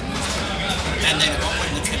the start of the movie. And then at one point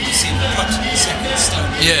in the trailer, we see him put the second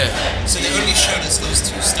stone in. Yeah. So they only showed us those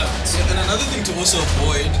 2 stones. And another thing to also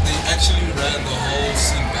avoid, they actually ran the whole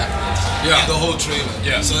scene backwards. Yeah. The whole trailer.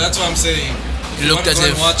 Yeah. So that's what I'm saying. It looked as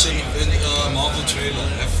if. Watch a Marvel trailer.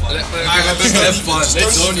 Have fun. Have fun.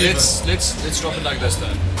 Let's drop it like this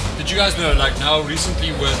then. Did you guys know, like now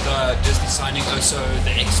recently with Disney signing also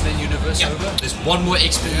the X-Men universe over, there's one more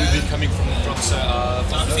X-Men movie coming from Dark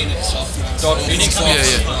Phoenix. Dark Phoenix,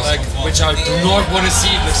 Yeah. like which I do not want to see.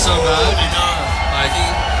 It looks so bad. Like,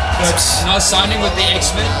 but now signing with the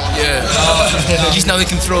X-Men. Yeah. At least now they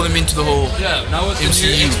can throw them into the whole. Yeah, now with the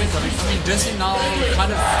MCU. new X-Men coming, I mean Disney now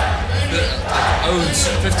kind of owns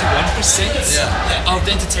 51% of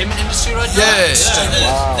the entertainment industry right now.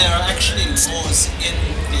 Yeah. There are actually laws in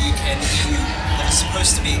the UK and EU that are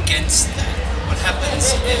supposed to be against that. What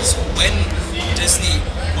happens is when Disney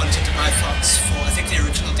wanted to buy Fox for, I think the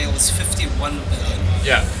original deal was 51 billion,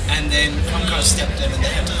 Yeah. and then Comcast stepped in and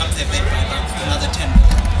they had to up their bid by about another 10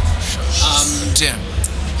 billion. Damn.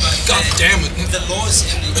 But God damn it. The laws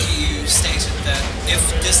in the EU stated that if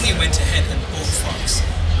Disney went ahead and bought Fox,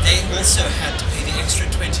 they also had to pay the extra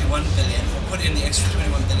 21 billion, or put in the extra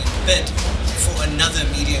 21 billion bid for another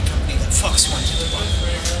media company that Fox wanted to buy.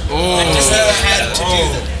 And Disney had to do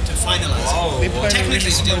that to finalize it. Technically,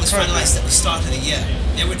 the deal was finalized at the start of the year.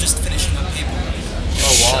 They were just finishing up paperwork.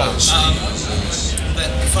 But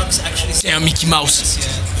Fox actually said Damn, Mickey Mouse. this year,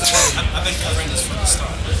 I've been covering this from the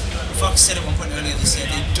start. Fox said at one point earlier this year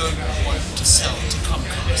they don't want to sell to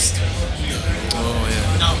Comcast. Oh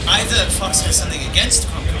yeah. Now, either Fox has something against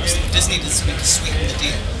Comcast or Disney did something to sweeten the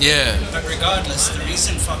deal. Yeah. But regardless, the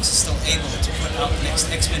reason Fox is still able to put out the next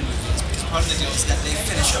X-Men movie is because part of the deal is that they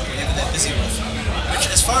finish up whatever they're busy with. Which,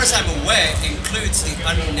 as far as I'm aware, includes the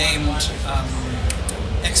unnamed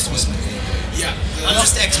X-Force movie. Yeah. Not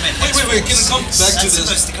just X-Men. Wait, can I come back to That's this?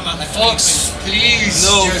 supposed to come out like Fox, 2020. please.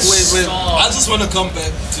 No, just wait. stop. I just want to come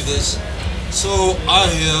back to this. So I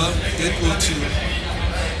hear Deadpool 2.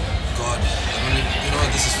 God, I don't even, you know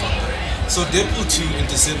what? This is fun. So Deadpool 2 in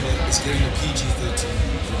December is getting a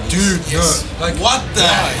PG-13. Dude, Yes. like what the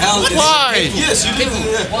hell? is Why? Yes, you did.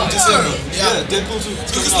 Yeah, in December. Yeah. Deadpool 2.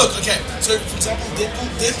 Because look, okay, so for example,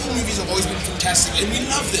 Deadpool movies have always been fantastic, and we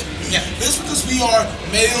love them. Yeah. That's because we are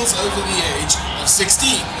males over the age of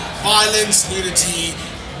 16. Violence, nudity,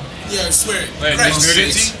 swearing. Wait, Great. there's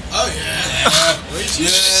nudity? Oh yeah.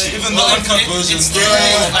 Yeah, even the uncut version. it's Yeah,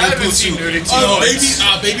 I haven't Deadpool seen 2. nudity. Oh,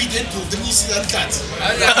 No, baby Deadpool. Didn't you see the uncut?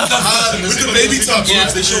 With the baby top.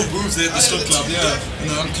 Boobs, they show boobs there at the strip club. Yeah,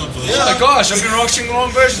 in the uncut version. Oh my gosh, I've been watching the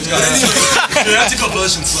wrong versions, guys. The theatrical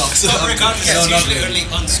version sucks. But regardless, No, it's not usually really.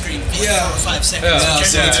 only on screen for Yeah. 4 or 5 seconds. Yeah, So generally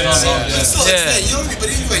so it's it's not not- long, yeah. Still, it's there. You know what I mean? But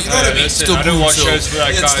anyway, you know what I mean. Listen, I don't watch boobs, shows for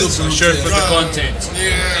that, Yeah, it's guys. still I boobs, show it yeah. for the content.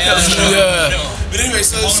 Yeah. But anyway,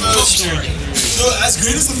 so as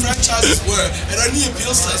great as the franchises were, it only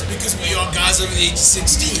appeals to us because we are guys over the age of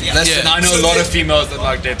 16. Yeah. Listen, I know a lot of females that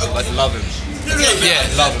like Deadpool, that love him. Yeah.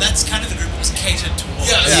 Love him. That's kind of the group it was catered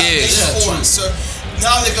towards. Yes. For us. So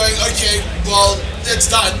now they're going, okay, well, it's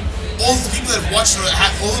done. All the people that have watched it,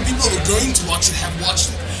 all the people that were going to watch it have watched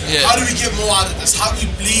it. Yeah. How do we get more out of this? How do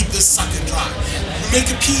we bleed this sucker dry? We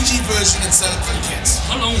make a PG version and sell it for the kids.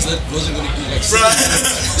 How long is that version gonna be? Like, Bruh.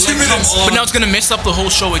 2 minutes. But now it's gonna mess up the whole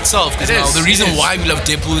show itself. Because now the reason why we love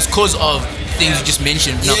Deadpool is because of things you just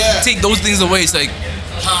mentioned. Now, Yeah. take those things away, it's like,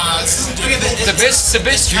 This isn't Okay, but The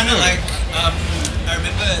best kind of humor. like I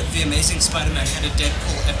remember the Amazing Spider-Man had a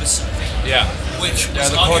Deadpool episode, Yeah. which Yeah,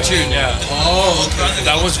 was the arguably cartoon, yeah.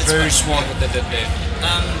 That was very smart what they did there.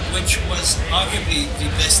 which was arguably the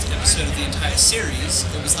best episode of the entire series.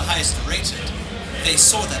 It was the highest rated. They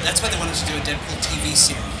saw that. That's why they wanted to do a Deadpool TV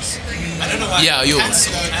series. I don't know why. Yeah, they yo.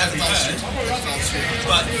 canceled, I haven't heard.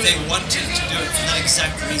 But they wanted to do it for that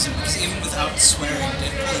exact reason, because even without swearing,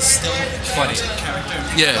 Deadpool is still a Funny. character. And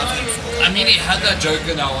people Yeah. love him for it. I mean, he had that joke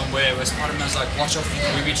in that one where Spider-Man's like, watch out for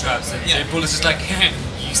the movie traps. And Yeah. Deadpool is just like,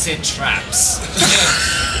 you said traps.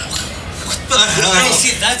 No,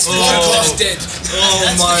 see, that's the joke that's dead.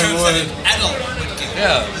 That's my the joke word. that an adult would get.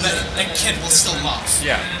 Yeah. But a kid will still laugh.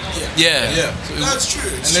 Yeah. yeah. Yeah. That's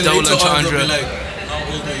true. And then Double later on, entendre. they'll be like, how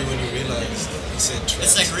old were you when you realized he said It's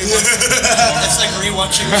traps? like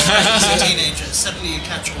rewatching as a teenager. Suddenly you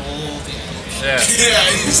catch all the age. Yeah.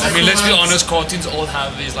 Yeah, I mean, let's be honest, cartoons all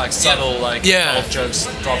have these like subtle like Yeah. off jokes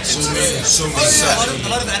dropped into it. So Oh, many yeah,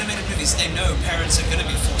 a lot of animated movies, they know parents are going to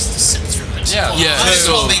be forced to sit through it. Yeah. Yeah, Might as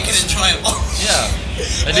well so- make it enjoyable.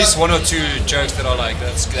 Yeah. At least one or two jokes that are like,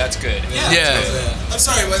 that's good. Yeah. I'm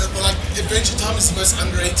sorry, but like Adventure Time is the most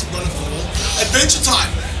underrated one of all. Adventure Time,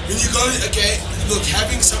 when you go, okay, look,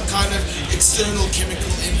 having some kind of external chemical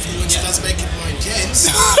influence does make it more intense.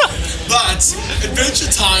 But Adventure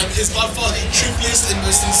Time is by far the trippiest and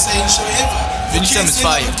most insane show ever. Adventure Time is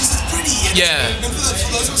fire. Because it's pretty. And Yeah. And for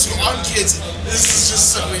those of us who aren't kids, this is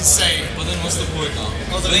just so insane. But then what's the point now?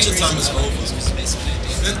 Well, the main Adventure time is reason over. is basically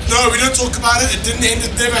No, we don't talk about it. It didn't end.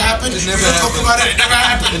 It never happened. It never we don't talk happened. about it. It never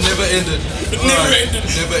happened. It never ended. It never ended.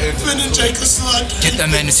 Never ended. Finn and Jake are still out. Get that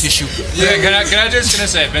man a tissue. Yeah, can I just gonna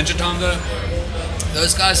say, Adventure Time though,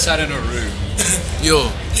 those guys sat in a room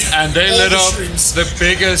Yo. and they All lit the up shrooms. the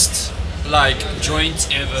biggest like joint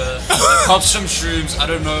ever. They popped some shrooms. I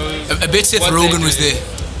don't know. I bet Seth what Rogen they was did.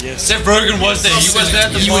 there. Seth Rogen was there. He was there.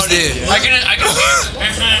 At the He was party. there. I can.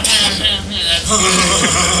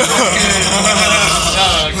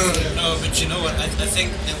 No, but you know what? I think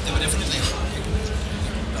that they were definitely.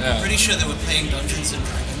 I'm pretty sure they were playing Dungeons and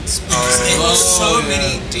Dragons because there were so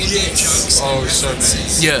many D&D jokes Oh, and so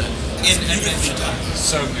references Yeah. in Adventure Time.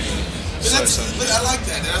 So many. But I like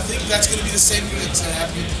that, and I think that's going to be the same thing that's going to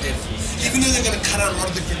happen with Deadpool. Even though they're going to cut out a lot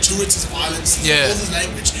of the gratuitous violence and Yeah. all the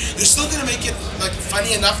language, they're still going to make it like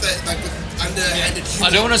funny enough that like with underhanded humor. I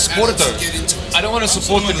don't want to support it though. adults Get into it. I don't want to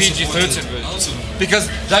support the PG-13 version because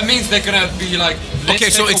that means they're gonna be like, let's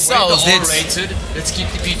Okay, so take it away sells, the it's- R-rated, let's keep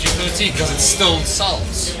the PG-13 because it still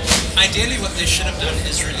sells. Ideally, what they should have done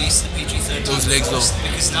is release the PG-13 Those legs, first, though.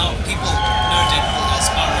 because now people know Deadpool as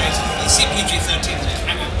R-rated. They see PG-13 and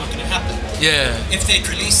they're like, not going to happen. Yeah. If they'd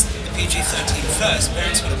released the PG-13 first,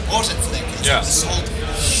 parents would have bought it for their kids. Yeah. It would have sold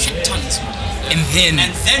shit tons more. And then.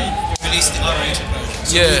 And then release the R-rated version. I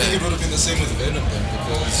think Yeah. it would have been the same with Venom then,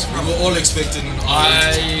 because we were all expecting an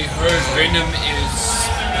I heard Venom is.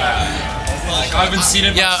 Like, I haven't seen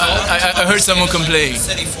it Yeah, myself. I heard someone complain.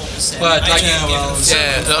 34%. But, like, I yeah, well,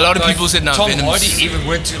 Yeah, a lot of people said now Tom Venom's. Hardy even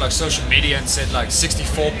went to like social media and said like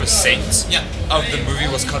 64% Yeah. of the movie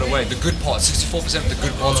was cut away. The good parts, 64% of the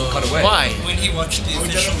good parts were cut away. Why? When he watched the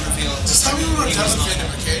official reveal, Just tell me what it does with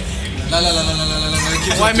Venom, okay? La la la la la la la la.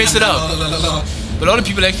 Keep Why talking. mess it up? La, la, la, la, la. But a lot of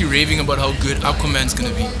people actually raving about how good Aquaman's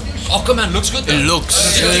gonna be. Aquaman looks good though. It looks.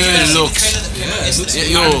 Did you It see the looks. trailer that came out yesterday?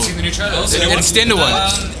 Yo. I haven't seen the new trailer. An extended one.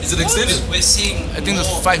 Is it extended? We're seeing I think it was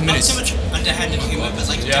more- 5 minutes. Not so much underhanded humor, but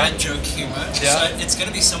like Yeah. dad joke humor. Yeah. So it's going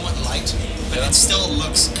to be somewhat light, but it still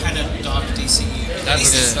looks kind of dark DCU. At That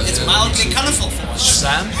least looks- it's yeah. mildly colorful for once.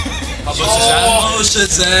 Shazam? How about Shazam? Oh,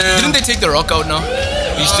 Shazam! Didn't they take The Rock out now?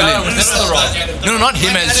 He's still Oh, in. was that The Rock? No, not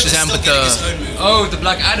him Black as Adam is Shazam, still but getting his the. own movie. Oh, the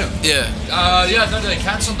Black Adam. Yeah. Yeah, no, they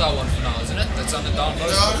cancelled that one for now, isn't it? That's on the download.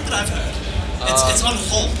 Not that I've heard. It's on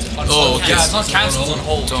hold. On Oh, hold. okay. Yeah, it's not cancelled, it's on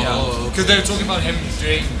hold. It's on Yeah, hold, because they were talking about him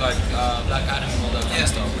doing like Black Adam and all that kind of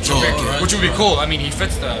stuff, Oh, okay. which would be cool. I mean, he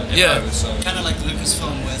fits the Yeah. MO, so. Kind of like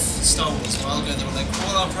Lucasfilm with Star Wars. A while ago, they were like,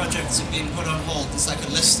 all our projects have been put on hold. It's like a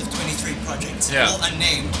list of 23 projects, Yeah. all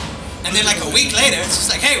unnamed. And then like a week later, it's just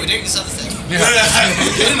like, hey, we're doing this other thing.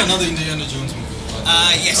 We're getting another Indiana Jones movie.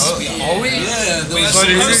 Yes, we are. Are we? Yeah, there We're was But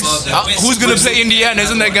some who's- buzz about that. Who's gonna play Indiana?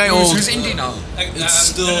 Isn't that guy old? Who's indie now? It's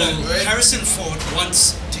still- Harrison Ford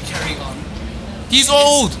wants to carry on. He's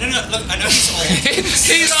old. No, look, I know he's old.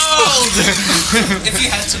 He's old. If you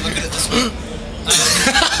had to look at it this way,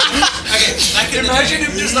 Okay, back in the Imagine day.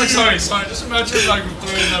 him just like, sorry, just imagine like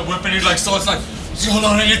throwing that whip and he like starts like, hold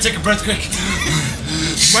on, I need to take a breath quick.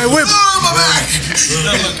 My whip. my back!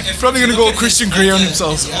 No, look, if Probably you gonna look go at Christian his Grey on older-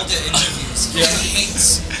 himself. His older interviews, he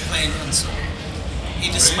hates playing Han Solo. He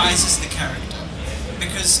despises the character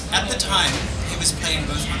because at the time he was playing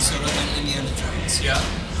both Han Solo and Indiana Jones. Yeah.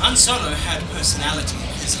 Han Solo had personality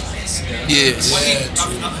in his eyes. Yes. What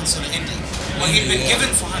not Han Solo, Indy. What he'd been given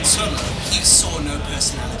for Han Solo, he saw no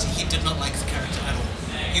personality. He did not like the character at all.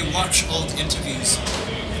 You watch old interviews.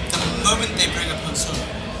 The moment they bring up Han Solo,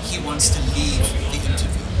 he wants to leave the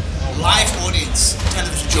interview. Live audience,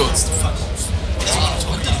 television, he wants to fuck off. Doesn't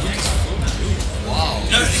want to talk to you. Wow.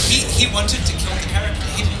 No, he wanted to kill the character.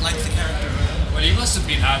 He didn't like the character. Well, he must have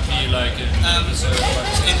been happy like in episode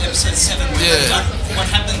In episode 7, Yeah. what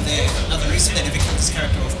happened there, now the reason they never killed this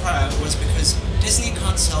character off prior was because Disney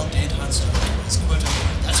can't sell dead Han Solo toys, quote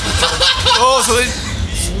unquote. That's what Oh, so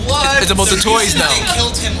What? it's about the toys reason now. They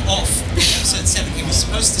killed him off in episode 7. He was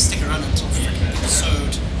supposed to stick around until freaking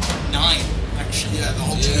episode 9, actually. Yeah, the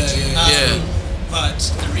whole trilogy. Yeah. But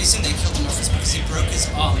the reason they killed him off is because he broke his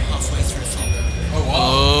arm halfway through filming. Oh wow.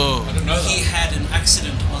 Oh. I didn't know that. He had an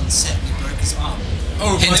accident on set and he broke his arm.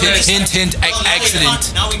 Oh, Hint, but they- hint,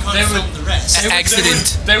 accident. Now we can't They film would- the rest.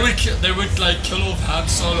 Accident. They would like kill off Han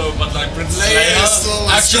Solo, but like Princess Leia Leia is still-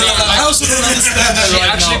 actually still- like, I also don't understand that she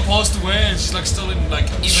right actually now. passed away and she's like still in like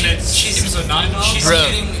even in episode 9 now. She's Bro.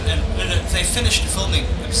 getting. They finished filming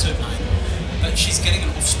episode 9, but she's getting an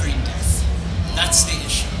off-screen death. That's the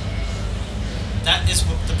issue. That is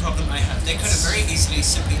what the problem I have. They could have very easily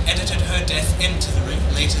simply edited her death into the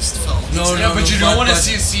latest film. No, Yeah, but you no, don't want to but-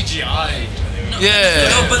 see it CGI. Yeah.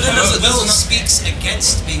 No, but then there's Will a speaks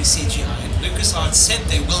against being CGI. LucasArts said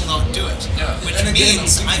they will not do it, Yeah. which And again,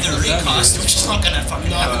 means I'm thinking either of that, recast, yeah. which is not gonna fucking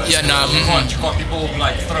happen. Yeah, nah. You can't people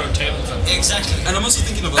like throw tables at them. Exactly. And I'm also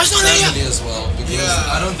thinking about That's not family as well because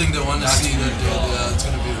Yeah. I don't think they want to see that it's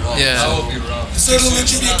gonna be wrong. Yeah. That So, would be rough. So it'll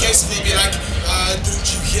literally be a case of they'll be like, didn't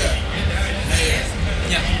you hear?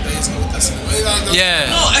 Yeah. Leia's not with us anymore. Like,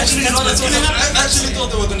 Yeah. no, actually, That's no, what's that's gonna what I happen. actually thought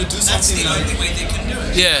they were gonna do That's something the like. only way they can do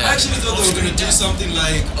it. I Yeah. actually thought they were gonna do something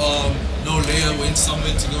like, no, Leia went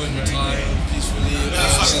somewhere to go and retire peacefully.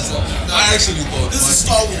 I actually thought. This is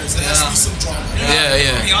but- Star Wars. There has to be some drama. Yeah,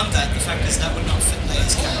 yeah. Beyond that, the fact is that would not fit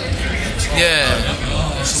Leia's character. Yeah.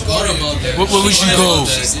 So what about that? Where would you go?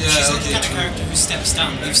 She's Yeah, not the okay, kind of true. character who steps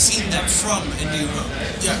down. We've seen that from A New Hope.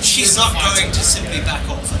 Yeah, She's not going to simply back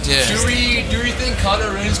off. Yeah. Do we think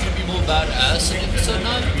Kylo Ren's gonna be more badass in episode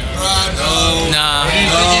 9? No. Nah. Do you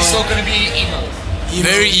think he's still gonna be emo?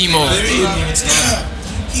 Very emo. Very emo. It's not.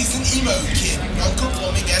 He's an emo kid.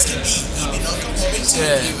 Non-conforming as can be. He be non-conforming too.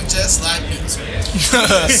 Yeah. He would just like me.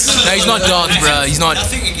 Nah, he's not Darth, bruh. He's not.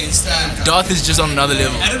 Nothing against that. Darth is just on another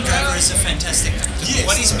level. Adam Driver is a fantastic actor. Yes.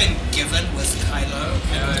 What he's been given with Kylo,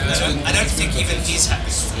 I don't think even he's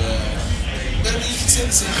happy. But I mean, you can say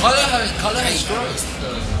the same. Kylo has growth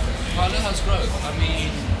though. Kylo has growth. I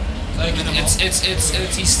mean, like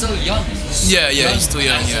it's he's still young. Yeah, yeah, he's still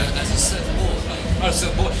young, as yeah. as a Sith Lord. Like, a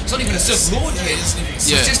Sith Lord. It's not even a Sith Lord yet. It's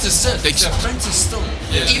Yeah. just a Sith. Like- It's a apprentice still.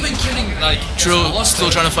 Yeah. Even killing like Trill Master,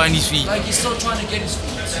 still trying to find his feet. Like he's still trying to get his feet.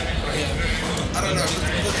 I don't know.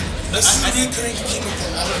 This is a recurring theme with a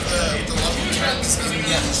lot of the characters in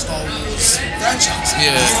the Star Wars franchise.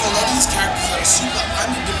 Yeah. You know, a lot of these characters are super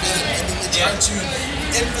underdeveloped and then they're trying to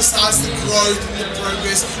emphasize the growth and the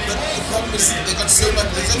progress. But the problem is they got so much.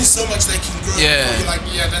 There's only so much they can grow. Yeah. before you're like,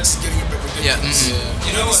 yeah, that's getting a bit Yeah. ridiculous.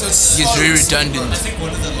 You know what? So it's He gets very slow. redundant. I think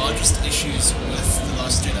one of the largest issues with The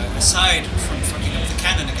Last Jedi, aside from fucking up the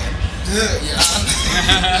canon again, Yeah.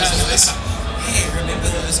 As always. hey, remember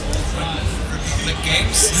those old Republic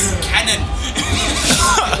games? Canon!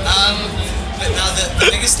 But now the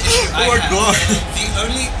biggest issue I have, the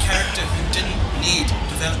only character who didn't need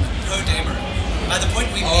development, Poe Dameron. By the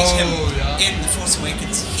point we meet him in The Force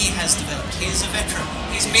Awakens, he has developed. He is a veteran.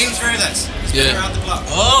 He's been through this. He's been Yeah. around the block.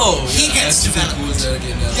 Oh, He gets that's super cool development. there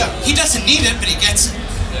again. Yeah. He doesn't need it, but he gets it.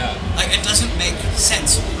 Like, it doesn't make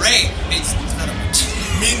sense. Rey needs development.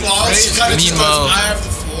 Meanwhile, she kind of just Meanwhile- goes, I have the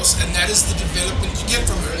Force, and that is the development you get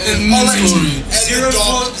from her. Mm. All that- Story. and the Zero,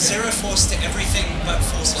 dog- zero force to everything but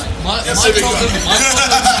force light. My Yes, there we go.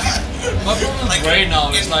 problem Like with Rey now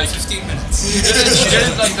in is like 15 minutes. she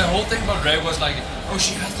didn't like the whole thing about Rey was like, oh,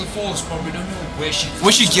 she has the Force, but we don't know where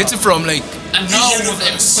she Gets it from? Like, And now with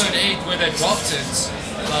universe. episode 8 where they dropped it,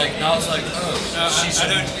 like now it's like, oh, she's I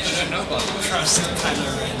don't know about it. trust Kylo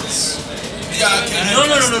Ren's. Yeah, okay.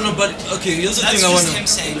 No. But okay, here's the That's thing I just want him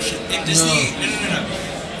to. saying shit. In Disney, no.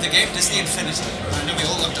 The game Disney Infinity. I know we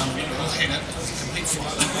all looked on it. We all hate it. It was a complete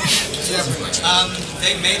Yeah, pretty much.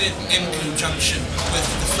 They made it in conjunction with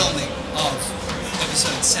the filming of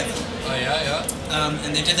episode 7. Oh yeah.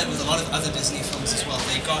 And they did that with a lot of other Disney films as well.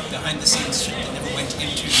 They got behind the scenes shit that never went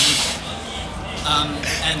into the movie.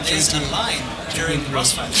 And there's a line during the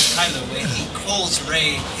boss fight with Kylo where he calls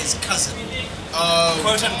Rey his cousin.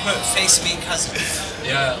 Quote unquote, face me cousin.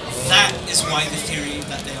 Yeah. That is why the theory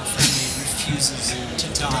that they are friendly refuses to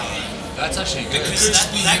die. That's actually good. Because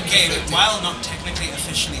that game, while not technically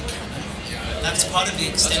officially canon, that's part of the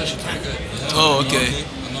extended canon. Oh, okay.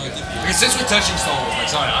 Because since we're touching Star Wars, like,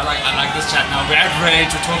 sorry, I like this chat now. We're at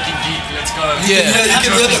Rage, we're talking geek, let's go. Yeah. You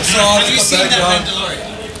can hear the crowd Have in you the seen that background.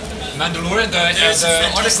 Mandalorian? Mandalorian,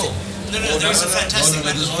 the article. No, there was a fantastic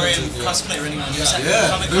Mandalorian cosplay running around.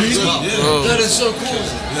 Yeah. Comic-Con as well. Yeah. That is so cool.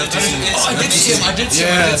 I did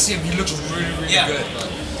see him. He looked really, really Yeah. good.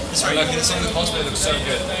 Sorry, Like, some of the cosplay looks so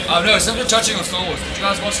good. No, since we're touching on Star Wars, did you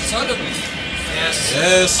guys watch the Solo movie?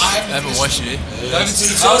 Yes. I haven't watched it. I haven't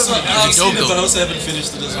seen the I Solo also, movie. I've seen it, dope, but I also haven't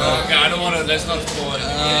finished it as well. Okay, I don't want to, let's not spoil it.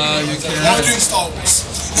 You can We're have doing Star Wars.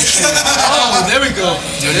 Oh, there we go.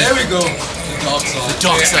 There we go. The dark side.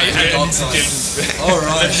 Dark side. Dark side.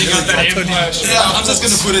 Alright. Yeah, I'm just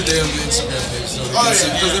gonna put it there on the Instagram page so we can see,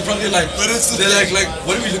 because they're probably like, But it's the they're thing. like,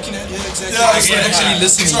 what are we looking at here exactly? Yeah, It's not actually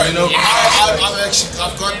listening, Sorry, you know.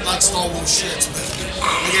 I've got like Star Wars shit with me.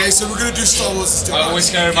 Okay, so we're gonna do Star Wars. I always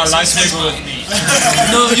carry my lightsaber with me.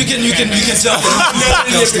 No, you can tell.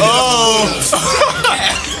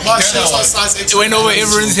 My shirts are size It extra. went over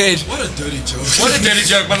everyone's head. What a dirty joke. What a dirty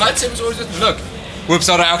joke. My lightsaber's always just, look. Whips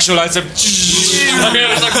out an actual lightsaber. Okay, I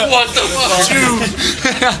was like, what the fuck?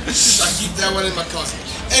 I keep that one in my closet.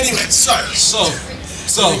 Anyway, so.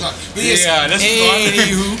 But yes, Yeah, let's move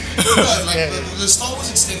on. like the Star Wars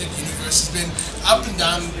extended universe has been up and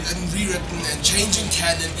down and rewritten and changing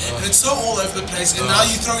canon, and it's so all over the place. And now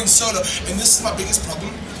you throw in Solo, and this is my biggest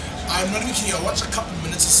problem. I'm not even kidding. I watched a couple of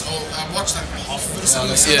minutes or so. I watched like half of it or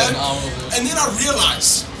something. like Yeah. that. And then I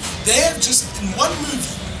realized they have just in one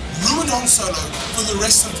movie ruined Han Solo for the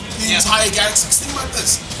rest of the entire galaxy. Think about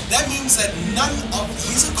this. That means that none of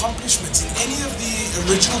his accomplishments in any of the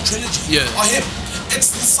original trilogy are him.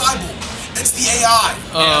 It's the cyborg. It's the AI.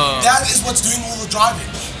 That is what's doing all the driving.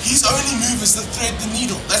 His only move is to thread the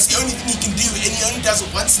needle. That's the only thing he can do, and he only does it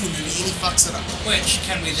once in the movie, and he fucks it up. Which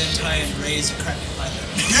can we then tie and raise a crappy pilot?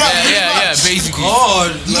 Yeah, basically.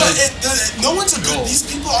 God, No, like, no one's a good. These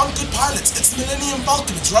people aren't good pilots. It's the Millennium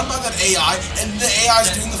Falcon. It's run by that AI, and the AI is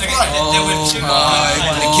doing the flight. There were two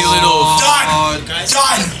They kill it off. Done. guys.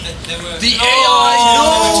 Done. There were The AI!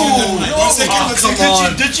 No. One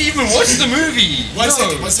second. Did you even watch the movie? One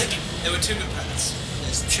second. there were two good pilots.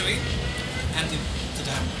 There's Chewie and the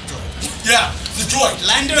damn droid. Yeah, the droid.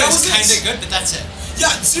 Lando That is was kind of it. good, but that's it. Yeah,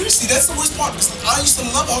 seriously, that's the worst part. Because I used to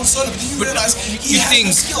love Han Solo, but then you realize he has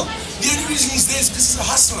no skill. The only reason he's there is because he's a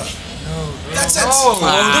hustler. That's it.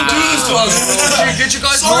 don't do this to us. Did you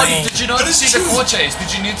guys Sorry, not? Did you not but it's see the true. car chase?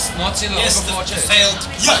 Did you not see the Yes, other car the chase? failed.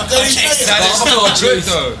 Yeah, that is chase. That is The still car good chase.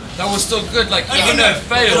 though. That was still good. Like Okay, even though it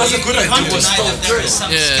failed, That's a good You can't idea. deny that there is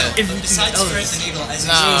some Yeah. skill. But besides thread the needle, as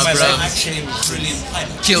you Nah, see, bro. he's actually a brilliant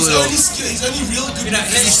pilot. Kill it off. He's only real good. You know,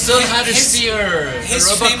 with he his- still had to His- steer. His The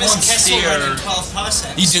robot famous can't Kessel Run in steer. 12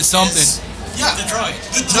 parsecs. He did something. is Yeah, The droid.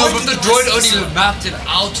 No, but the droid only He mapped it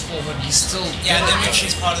out for him. He's still. Yeah, and then when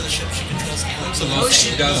she's part of the ship, she controls the whole No,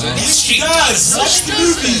 she doesn't. She does. Watch the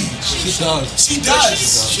movie. She does. She does.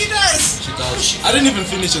 She does. She does. I didn't even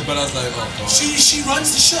finish it, but I was like, oh god. She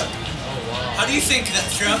runs the ship. How do you think that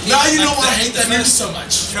throughout the Now you know like, why I the- hate the that movie first- so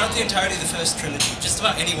much. Throughout the entirety of the first trilogy, just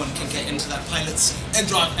about anyone can get into that pilot scene And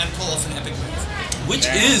drive. and pull off an epic move. Which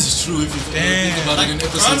is true if you think about it in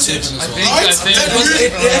episode Granted, 7 as well. Right? I think That it was-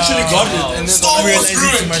 movie- They actually got it, and then Star Wars realizing too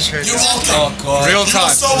ruined. much hurt. You're welcome. oh god. Real You're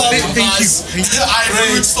time. so welcome, Thank you. guys. I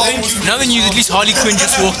ruined Star Wars. Another news, at least Harley Quinn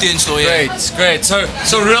just walked in, so yeah. Great. So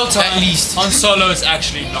real time. At least. Han Solo is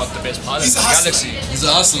actually not the best pilot in He's the a hustler. galaxy. He's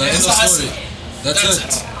a hustler. End He's of a story. hustler. That's That's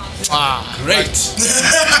it. it. Great.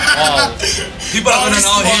 Wow. People are gonna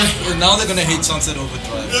now Honestly, hate. Now they're gonna hate Sunset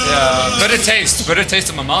Overdrive. Yeah. Better taste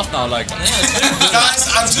in my mouth now. Like. Guys,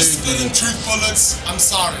 I'm just spitting truth bullets. I'm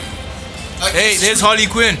sorry. Like, Hey, it's there's true. Harley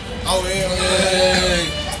Quinn. Oh, yeah.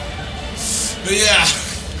 But yeah.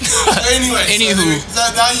 Anyway, Anywho. so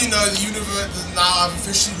now you know the universe. Now I've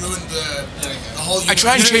officially ruined the whole universe. I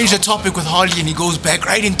try and change the topic with Harley and he goes back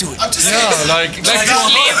right into it. I'm just Yeah, saying. like No,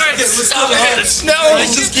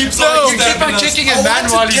 just keep no. you keep on kicking his I man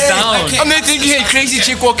want while to he's get- down. okay. I'm not thinking, hey, crazy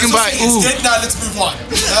chick walking by. It's Ooh. dead now. Let's move on.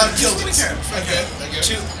 Killed it. Okay.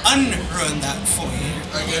 To unruin that for you,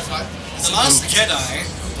 Okay. Fine. The Last Jedi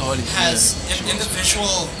Harley. has in the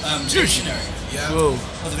visual dictionary, Yeah. Whoa.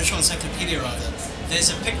 or the visual encyclopedia rather, there's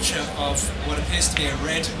a picture of what appears to be a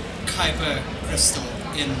red Kyber crystal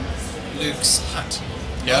in Luke's hut.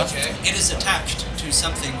 Yeah. Okay. It is attached to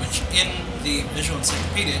something which in the visual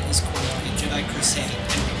encyclopedia is called a Jedi Crusader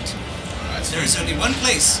pendant. There is only one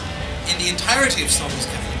place in the entirety of Star Wars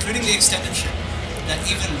canon, including the extended ship, that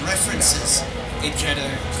even references a Jedi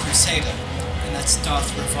Crusader, and that's Darth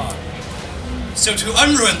Revan. So to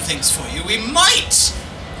unruin things for you, we might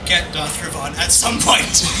get Darth Revan at some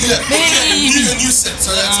point. A new set, so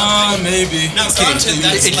that's something. Maybe. Now, granted,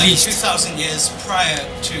 that's at like least. 2,000 years prior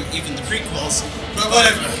to even the prequels. But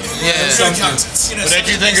whatever. Yeah. Don't count it. You know, But some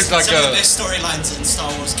do you of think the it's like some of a- the best storylines in Star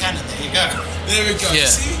Wars canon. There you go. There we go. Yeah.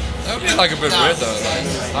 See? That would be like a bit weird though. Like,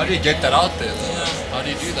 how do you get that out there? Though? How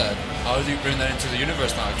do you do that? How do you bring that into the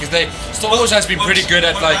universe now? Because Star Wars has been pretty good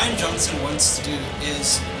at what like. Ryan Johnson wants to do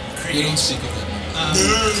is We don't create speak of that.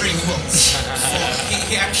 prequels.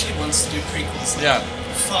 He actually wants to do prequels. Like, Yeah.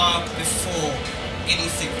 Far before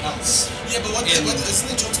anything else. Yeah, but isn't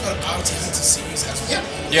there talks about a bounty hunter series as well?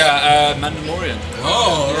 Yeah, Mandalorian.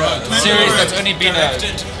 Oh, right. Series that's only been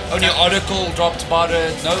Directed. only article dropped about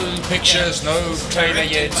it. No pictures, no trailer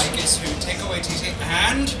yet. Directed by guess who? Taika Waititi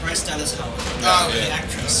and Bryce Dallas Howard, the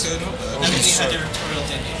actress. Okay, not bad. And then he had directorial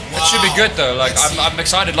debut. It should be good though. Like I'm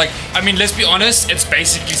excited. Like I mean, let's be honest. It's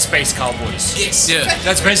basically space cowboys. Yes. Yeah.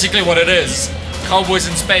 That's basically what it is. Cowboys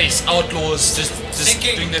in space, outlaws, just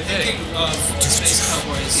doing their thing. Thinking of Space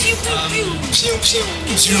Cowboys.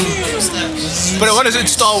 What was that? But what is it?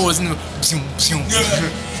 Star Wars.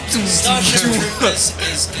 Starship Troopers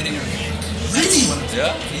is getting a remake. Really?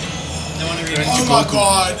 Yeah. They want to remake. Oh my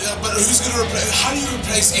god. But who's gonna replace? How do you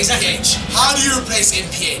replace Exactly. MPH? How do you replace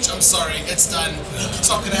MPH? I'm sorry, it's done. It's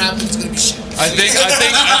not gonna happen. It's gonna be shit. I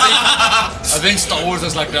think Star Wars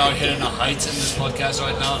is like now hitting a height in this podcast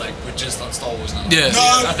right now. Like we're just on Star Wars now. Yeah.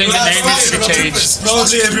 I think the name needs to be changed.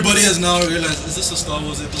 Probably everybody has now realized, is this a Star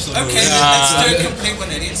Wars episode? Okay, then let's do a complete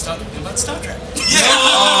 180 and start talking about Star Trek.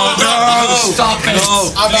 Stop it.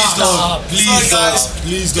 No, I'm please out. don't. Please Sorry, guys. don't.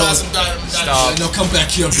 Please Guys, don't. I'm done. I'm done. Stop. No, come back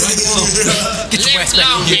here right now. Get your ass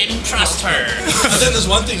back in here. Trust her. And then there's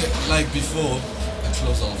one thing, like before I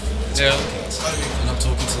close off. Yeah. And I'm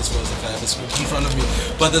talking to as well as if I have a script in front of me.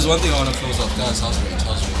 But there's one thing I want to close off, guys. How's Rage?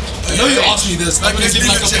 How's Rage? I know you asked me this. I'm gonna give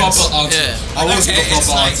like a proper answer. Yeah. I want to give a Okay, it's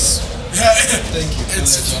proper like- answer. Thank you. for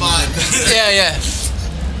It's that, Jonathan. fine. Yeah.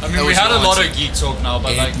 I mean, we had a lot of geek talk now,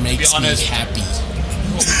 but like, to be honest, happy.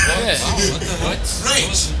 yeah. What?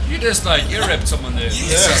 Rage. You just like ear ripped someone there.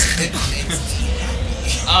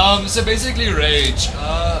 So basically, Rage.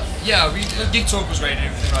 Yeah, Geek Talk was great and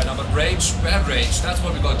everything right now, but Rage, we're at Rage. That's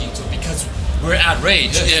why we got Geek Talk, because we're at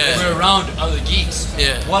Rage. Yeah. We're around other geeks.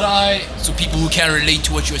 Yeah. So people who can relate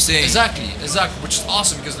to what you're saying. Exactly, which is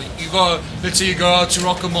awesome because like, you go, let's say you go out to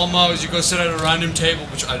Rockamama's, you go sit at a random table,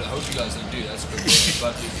 which I hope you guys don't do. That's a bit weird,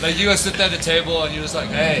 but like you go sit at a table and you're just like,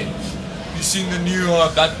 hey, you seen the new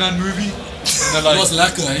Batman movie? And they're like, It was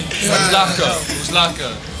lacquer, eh? It was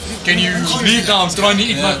lacquer. Can you leave now? I'm trying to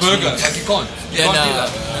eat my burger. Like you can't. You can't do that.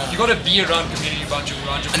 You gotta be around community, around your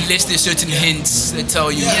Unless there's certain hints that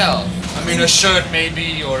tell you. yeah. I mean a shirt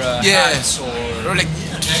maybe or a Yeah. hat or Or like,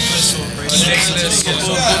 Necklace or necklace.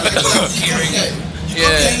 You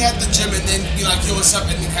can't hang at the gym and then be like, yo, what's up?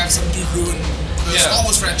 And then have some dude ruin the Yeah. Star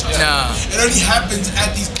Wars franchise. Nah. It only happens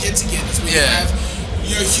at these get-togethers where you Yeah. have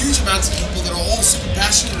huge amounts of people that are all super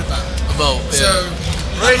passionate about it. about. So,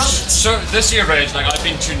 Rage. So this year Rage, like I've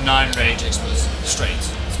been to 9 Rage Expos straight.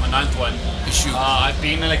 It's my 9th one. Shoot. I've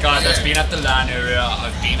been a guy that's been at the LAN area.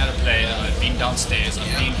 I've been at a player. I've been downstairs.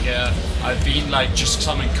 I've been here. I've been like just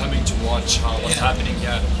coming to watch what's happening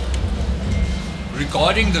here.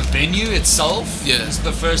 Regarding the venue itself, Yeah. this is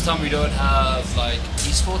the first time we don't have like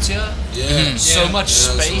esports here. Yeah. So much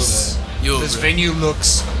Yeah, I saw space. Yo, This bro. venue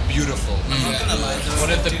looks beautiful.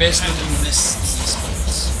 One of the best looking.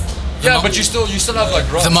 Yeah, but you still have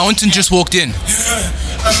like rock. The mountain just walked in.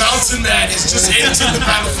 a mountain man has just entered the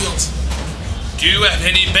battlefield. Do you have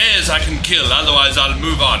any bears I can kill? Otherwise, I'll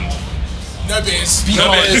move on. No bears. Be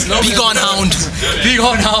gone, hound. Big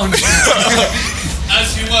on hound.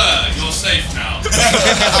 As you were, you're safe now.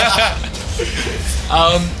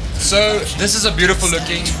 So this is a beautiful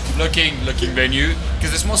looking venue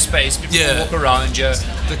because there's more space. People can walk around here.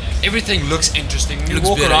 Everything looks interesting. You Looks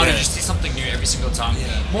walk better, around yeah. and you see something new every single time.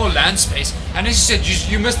 More land space. And as you said,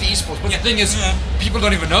 you miss the esports. But the thing is, people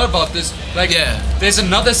don't even know about this. Like, there's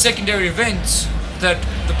another secondary event that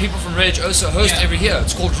the people from Rage also host every year.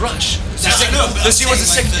 It's called Rush. This year was the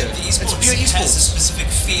second year. The It's esports pure has a esports. specific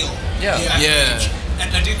feel. Yeah. Yeah.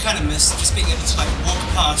 And I do kind of miss just being able to like walk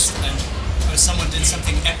past and someone did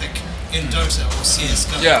something epic in Dota or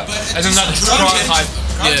CS:GO. Yeah, But and then that granted, hype.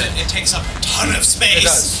 it takes up a ton of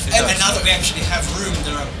space. It And does. now that we actually have room,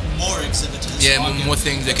 there are more exhibitors. Yeah, more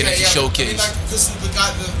things they can actually showcase. Because the guy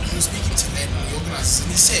that we were speaking to then, the organizers,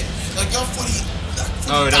 and he said, like, you're 40.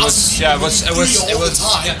 No, it was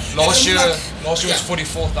last year. Last year was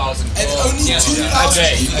 44,000. And only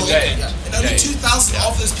 2,000 people. A day. And only 2,000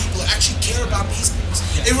 of those people actually care about esports.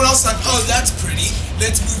 Everyone else is like, oh, that's pretty.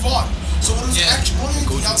 Let's move on. So what was actually more than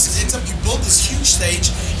anything else is ends up you build this huge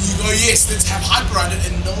stage, and you go, yes, let's have hype around it,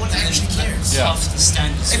 and no one actually cares. Yeah. Half the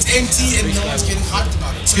standards. It's empty, and no one's getting hyped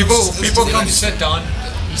about it. So People come sit down.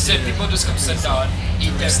 He said people just come sit down,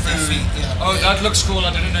 eat their Rest their food. feet, yeah. Oh, that looks cool.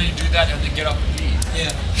 I didn't know you do that, and they get up and leave.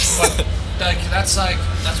 Yeah. But that's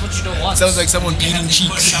what you don't want. Sounds like someone They have beating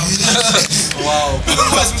the push cheeks. out. Wow.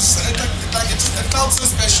 It felt so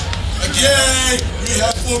special. Like, yay, we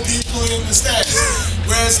have 4 people in the stands.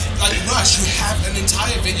 Whereas, like Rush, you have an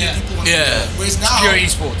entire venue Yeah. people want to Yeah. go. Whereas now, Pure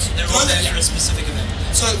esports. They're all there for a specific event.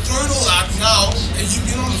 so throw it all out now, and you've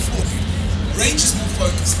been on the floor, dude. Rage is more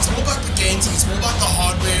focused. It's more about the games, and it's more about the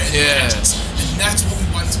hardware and the Yeah. gadgets. And that's what we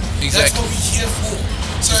want. That's Exactly. what we're here for.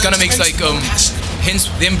 So It kind of it makes makes like me more passionate. hence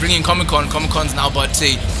them bringing Comic-Con's now about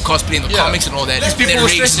say cosplay and the Yeah. comics and all that. These people Then were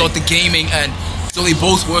Rage is stressing. about the gaming, and so they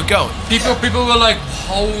both work out. People were like,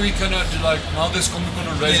 how are we gonna do like now this Comic-Con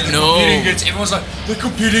and Rage? They're No. competing against. Everyone's like, they're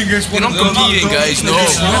competing against They're one not another. competing, guys. No,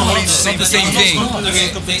 it's not the same thing.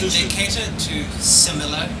 Okay, they cater to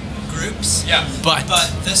similar groups. Yeah. But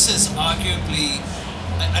this is arguably,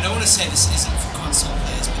 I don't want to say this isn't for console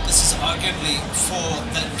players, but this is arguably for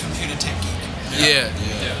the computer tech geek. yeah,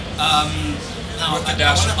 Now, With the I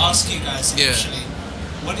dash. want to ask you guys Yeah. actually,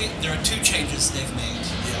 there are 2 changes they've made.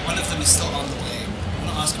 One of them is still on the way. I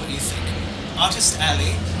want to ask what you think. Artist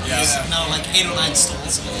Alley is now like 8 or 9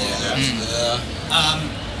 stalls. I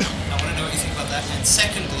want to know what you think about that. And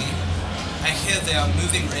secondly, I hear they are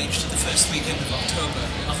moving Rage to the first weekend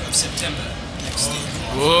of September next year.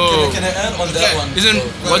 whoa. Can I add on that one?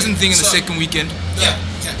 Wasn't thinking the second weekend. Yeah.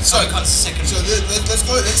 Okay, So Comic-Con's the second So weekend.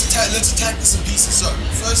 let's attack this in pieces. So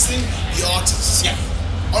first thing, the artists. Yeah.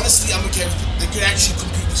 Honestly, I'm okay with it. They could actually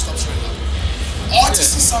completely stop showing up.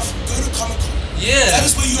 Artists and stuff, go to Comic Con. Yeah. That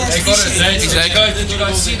is where you are They got it. appreciated. Exactly. Did you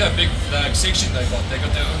guys see that big section they got? They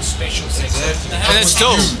got their own special section. And it's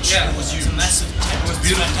dope. Yeah, it was a massive tent. It was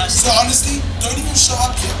beautiful. Fantastic. So honestly, don't even show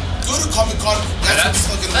up here. Go to Comic Con. That's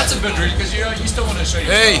what people are gonna That's a like. bit rude because you still want to show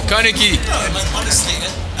your Hey, stuff. Carnegie. No, like honestly,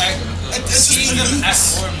 It's just seeing the them at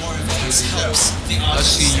roots. more and more events helps the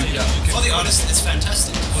artist. see you. For the artist, it's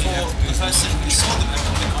fantastic. For the person who saw them at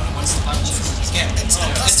Comic Con and wants to buy more from again, it's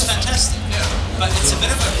fantastic. But it's a bit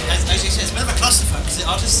of a, as you said, it's a bit of a clusterfuck because the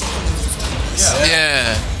artists are all over the place.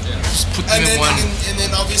 Yeah. Just put them And in then, one. and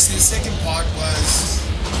then obviously the second part was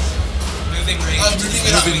Moving Rage. moving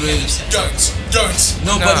it up. Moving Rage. Don't.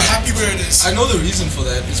 No, No. but I'm happy where it is. I know the reason for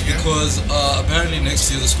that is because apparently next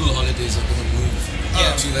year the school holidays are going to move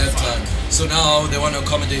to that time. So now they want to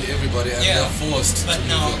accommodate everybody and Yeah. they're forced But to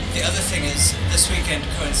now, move it. the other thing is, this weekend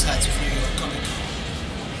coincides with New York Comic Con.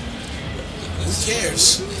 Who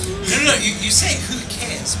cares? No, you say who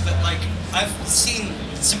cares, but like, I've seen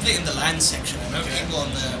simply in the land section, I know people on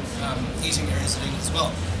the eating areas are doing it as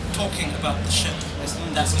well, talking about the ship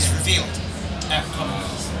that was revealed at Comic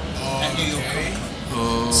Con, at New York Comic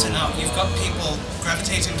Con. So now you've got people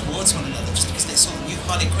gravitating towards one another just because they saw the new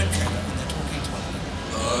Harley Quinn trailer and they're talking to one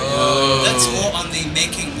another. That's more on the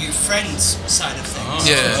making new friends side of things.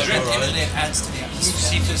 Yeah. At the end of the day, it adds to the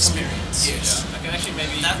atmosphere, the experience. Yes.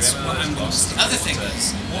 That's what I'm going to see. The other thing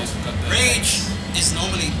is, Rage is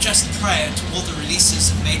normally just prior to all the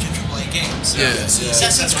releases of major AAA games. Yeah.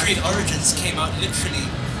 Assassin's Creed Origins came out literally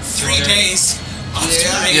 3 days after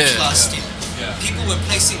Rage Yeah. last year. People were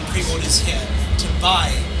placing pre-orders here to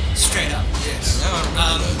buy straight up. Yes. And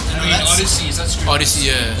that's- Odyssey, is that true? Odyssey,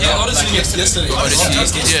 yeah. Yeah, Odyssey yesterday. Odyssey,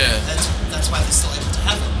 yeah. That's why they're still able to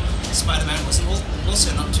have them. Spider-Man was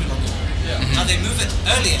also not too long ago. Now they move it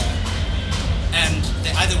earlier, and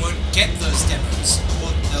they either won't get those demos,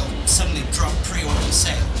 or they'll suddenly drop pre-order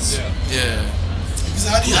sales. Yeah. Because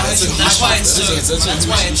how do you That's why it's so. That's a That's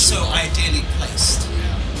why huge it's so issue. ideally placed,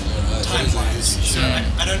 time-wise. So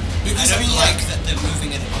I don't like that they're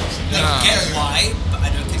moving it. I get why, but I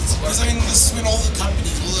don't think it's. Because I mean, this is when all the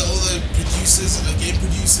companies, all the producers, the game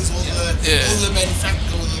producers, all the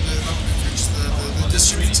manufacturers, all the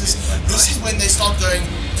distributors. This is when they start going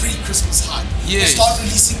pre-Christmas hype. They Yes. start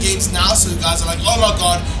releasing games now, so guys are like, oh my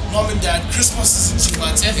god, mom and dad, Christmas is in 2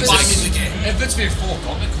 months. Buy me the game. If it's before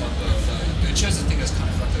Comic Con, though, it shows I think it's kind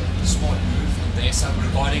of like a smart move from their side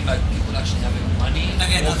regarding like people actually having money.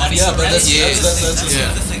 Again, more no, money. that's Yeah, but that's- the that's- other thing. that's- That's the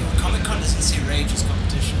other thing. Comic Con doesn't see Rage as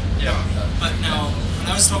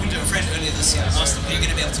talking to a friend earlier this year. I asked him, "Are you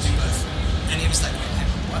going to be able to do both?" And he was like, "Wait,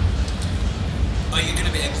 what? Are you going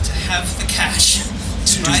to be able to have the cash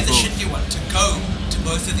to buy the shit you want to go to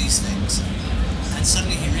both of these things?" And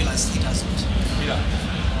suddenly he realized he doesn't.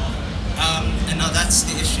 And now that's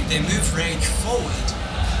the issue. They move Rage forward.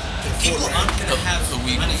 People aren't going to have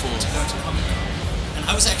money before. to go to Comic-Con. And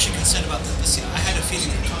I was actually concerned about that this year. I had a feeling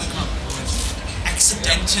that Comic-Con would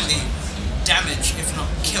accidentally damage, if not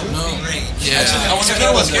kill, Rage. Yeah. Actually, I want to It's add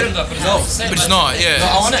on good that. enough, but it's No. not the same. But it's not, No, yeah.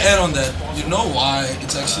 I want to add on that. You know why?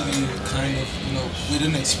 It's actually kind of, we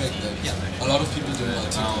didn't expect that. Yeah. A lot of people didn't buy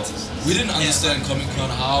tickets. We didn't understand Comic-Con,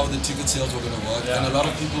 how the ticket sales were going to work, and a lot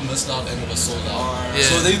of people missed out and it was sold out. Yeah.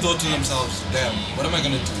 So they thought to themselves, damn, what am I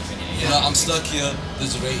going to do? You know, I'm stuck here,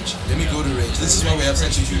 there's Rage. Let me go to Rage. This is why we have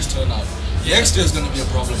such a huge turnout. Next year is going to be a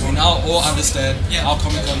problem. We now all understand how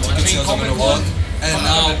Comic-Con ticket sales are going to work, and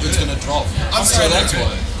now it's going to drop. So that's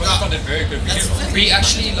why. Comic-Con did very good. We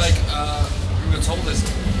actually we were told this.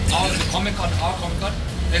 Our Comic-Con,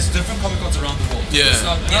 there's different Comic-Cons around the world. Yeah. It's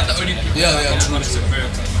not the only people Comic-Con is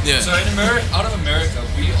America. Yeah. So in America, out of America,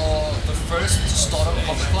 we are the first to start up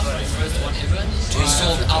Comic-Con, the first one ever. We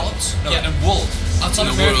sold out. In world. Outside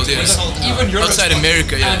In the America, world, yeah. we sold even Europe. Outside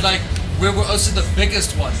America, yeah. And we were also the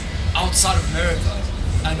biggest one outside of America.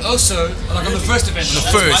 And also, on the first event. The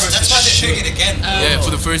first. That's why they triggered again. Yeah,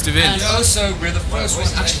 for the first event. And also, we're the first one,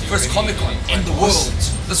 actually, first Comic Con in the world.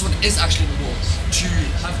 This one is actually in the world to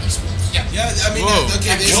have esports. Yeah. Yeah, I mean, Whoa.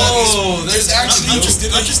 okay, there's actually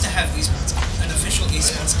not just to have esports, an official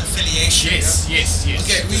esports affiliation. Yes.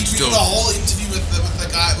 Okay, we did a whole interview with the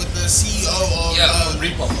guy, with the CEO of From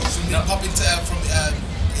Repop. from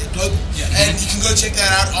Global, and you can go check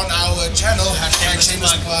that out on our channel.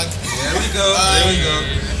 #shameless plug. There we go. There we go.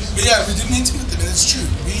 But yeah, we did an interview with them, and it's true.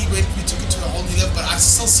 We took it to a whole new level, but I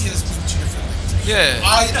still see it as being two different things. Yeah.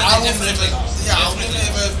 I'll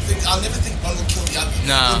never think one will kill the other.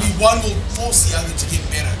 Nah. It'll be one will force the other to get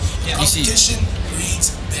better. You see- Competition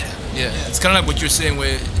breeds better. Yeah, it's kind of like what you're saying, what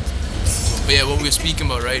we were speaking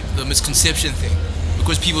about, right? The misconception thing,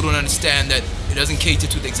 because people don't understand that it doesn't cater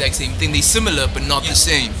to the exact same thing. They're similar, but not the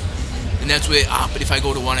same. And that's where but if I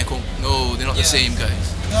go to one, I go, no, they're not the same,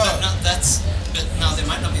 guys. But now they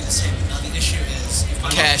might not be the same. Now the issue is if I'm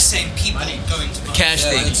not the Cash. same people going to both. Cash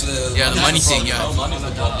thing, it's the the money thing, problem.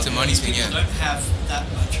 it's a money thing, People yeah. don't have that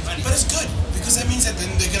much money. But it's good because that means that then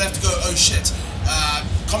they're gonna have to go, oh shit.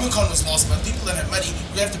 Comic-Con was last month. People that have money,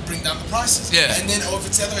 we have to bring down the prices. Yeah. And then, if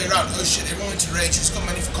it's the other way around, oh shit, everyone went to Rage. Who's got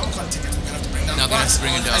money for Comic-Con tickets? We're gonna have to bring down Now the they have price. to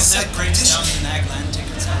bring it down. It's that like brings down competition. the Nagland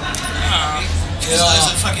tickets. Because those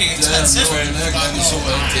are fucking expensive.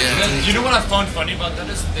 You know what I found funny about that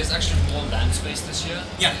is there's actually more land space this year.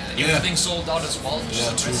 Yeah. Everything's sold out as well. Which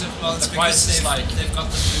is impressive. Well, it's The because price is like they've got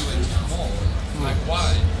the blue and more. Like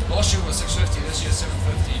why? Last year was 650. This year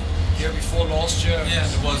 750. Year before last year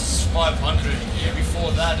it was 500. Year before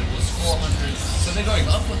that it was 400. So they're going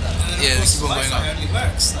up with that. And then Yeah, of course it's going Wi-Fi up. only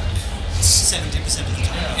works like 70% of the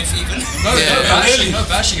time, if even. No, Yeah. no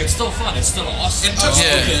bashing. It's still fun. It's still awesome. It took,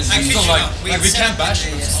 Yeah. I kid So you like, not, we we set can't up bash the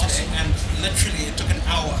it. day It's yesterday, and literally it took an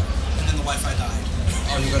hour, and then the Wi-Fi died.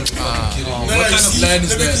 Oh, you gotta be fucking kidding me. No, What kind of see, plan is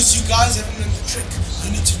no, that? because you guys haven't learned the trick. You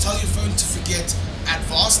need to tell your phone to forget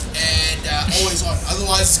advanced and always on.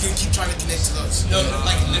 Otherwise, it's gonna keep trying to connect to those. No,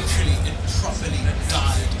 like literally, it properly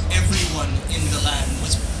died. Everyone in the LAN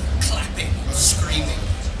was clapping, screaming.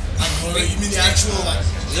 Like, Oh, you mean the actual like?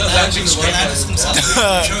 actually the Wi-Fi LANers is themselves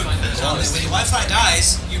are a joke. When your Wi-Fi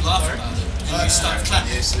dies, you laugh about it and you start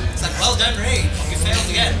clapping. It's like, well done, Rage. You failed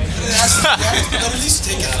again. But at least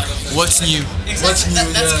take it. Like, What's new? Exactly.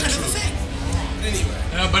 That's yeah, kind of the thing. anyway.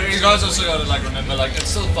 Yeah, but you guys also gotta like remember, like it's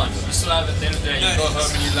still fun. You still have at the end of the day, you go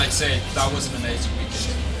home and you like say that was an amazing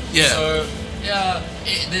weekend. Yeah. So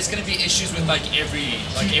there's gonna be issues with like every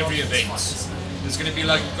event. There's gonna be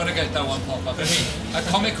like gotta get that one pop up. I mean, at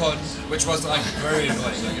Comic Con, which was like very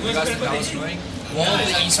annoying. Like if you guys think that was annoying, while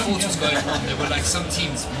the esports was going on, there were like some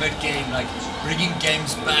teams mid game like bringing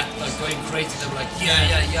games back, like going crazy. They were like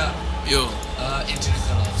yeah. Yo. Internet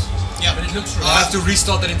cut out. Yeah. But it looks real. I have to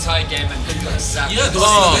restart that entire game and get like zapped.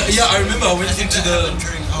 Yeah, I remember I went I think into that the. happened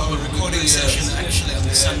during our recording session actually on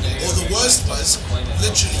the Sunday. Or the worst was,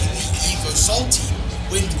 literally, the Evo Soul team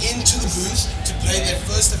went into the booth to play their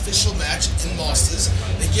first official match in Masters.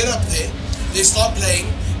 They get up there, they start playing,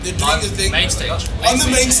 they're doing the thing Main stage. on the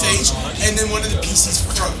main stage, and then one of the PCs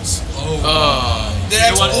froze. They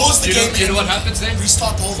had to pause the game You know what and happens then?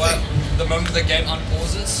 restart the whole Well, thing. the moment the game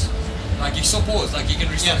unpauses, like you still pause, like you can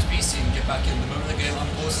restart his PC and get back in. The moment the game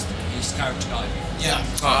unpauses, his character died. Yeah,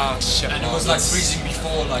 Shit. And it was like freezing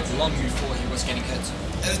before, like long before he was getting hit.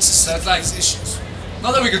 and it's just That's like- these issues.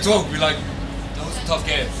 Not that we could talk, we like, That was a tough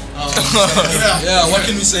game. Yeah, what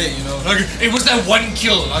can we say? You know. Like it was that one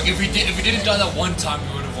kill. Like if we didn't do that one time,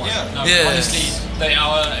 we would have won. Yeah. No, Yeah. honestly,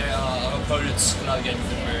 our opponents could not get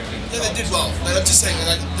very good. Yeah, they did well. But I'm just saying,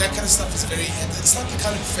 like, that kind of stuff is very. It's not the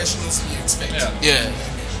kind of professionalism you expect. Yeah. Yeah.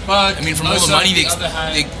 But I mean, from all the money they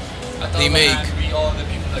make. We are the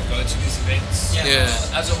people that go to these events. Yeah.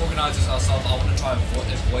 As organisers ourselves, I want to try and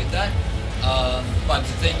avoid that. But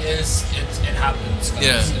the thing is, it happens. Guys.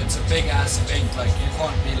 Yeah. It's a big ass event. Like you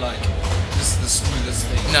can't be like, this is the smoothest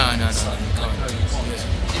thing. No. It's like, no, you can't.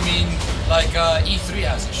 I mean, like E3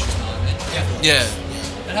 has issues now. Yeah.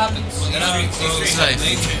 It happens. Well, It's E3 like- had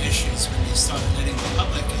major issues when they started letting the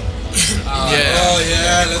public in. Yeah. Oh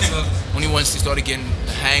yeah, let's not. Only once they started getting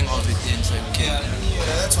the hang of it, then it's like, okay.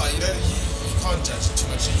 Yeah, that's why you can't judge it too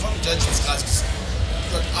much. You can't judge these guys. 'Cause,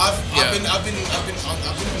 look, I've been on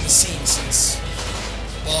the scene since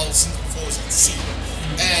before I was at the scene,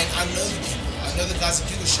 and I know the people. I know the guys that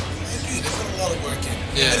do the show. They put a lot of work in.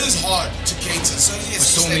 Yeah. It is hard to cater. So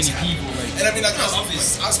yes, For so many mistakes happen. people, like- And I mean, like, I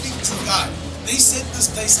was speaking to the guy. They set this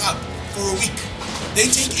place up for a week. They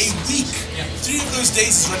take a week. 3 of those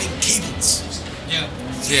days is running cables. Yeah.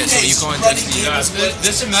 Yeah, so you can't running actually. cables.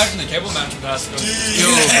 Just imagine the cable management has to go.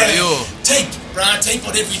 Yo. Tape, bruh, tape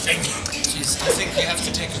on everything. Jeez, I think you have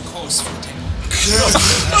to take a course for tape.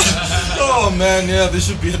 Oh man, yeah, there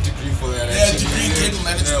should be a degree for that. Yeah, actually. degree cable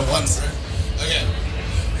management once, bro. Okay.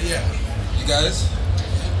 Yeah. You guys,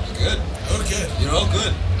 good. Oh, good. You're all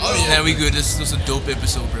good. Oh yeah. Yeah, we good. This was a dope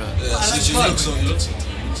episode, bro. Yeah, that's you fun. look so.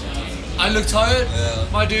 I look tired. Yeah.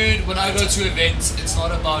 My dude, when I go to events, it's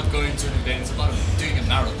not about going to an event, it's about doing a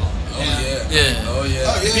marathon. Oh yeah. Yeah. Oh yeah.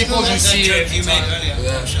 Oh yeah. People no, who that's see that it, joke You made earlier.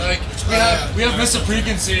 Yeah. like we have Mr.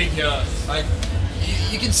 Pregan sitting here, like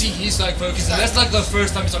you can see he's like focusing. That's like the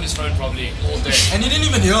first time he's on his phone probably all day. And he didn't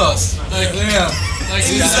even hear us. Like Yeah. Like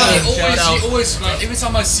he Shout out. always like every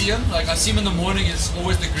time I see him, like I see him in the morning, it's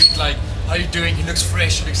always the greet like, how you doing? He looks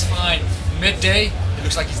fresh, he looks fine. Midday, it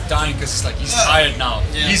looks like he's dying because it's like he's tired now.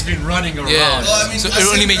 Yeah. He's been running around. Yeah. Well, I mean, So I it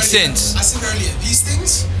only said makes earlier- sense. I said earlier,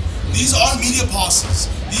 these are media passes.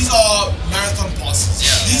 These are marathon passes.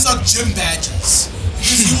 Yeah. These are gym badges.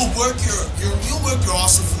 Because you will work you'll work your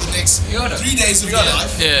ass off for the next You gotta. 3 days of You your gotta.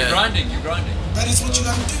 life. Yeah. You're grinding. That is what you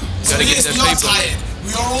gotta do. So Gotta get yes, that we are paper. tired.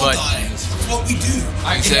 We are all But- tired. It's what we do.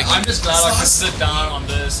 Exactly. I'm just glad I could Sus. sit down on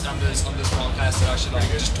this podcast and actually like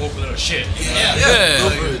just talk a little shit. Yeah. Yeah. Go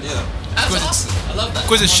for it. Yeah. That's awesome. I love that.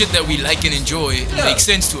 Because it's shit that we like and enjoy. It makes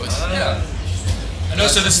sense to us. Yeah. And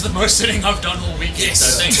also, this is the most sitting I've done all weekend. Yes.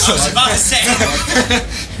 I think. I was about to say.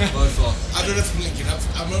 By far. I don't know if I'm gonna get up.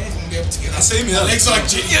 I don't know if I'm gonna be able to get up. Same here. My legs are like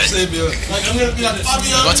Jenny. Same here. Like I'm gonna be like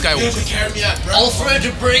Fabio. What Skywalker? You're gonna carry me up, bro. Alfred,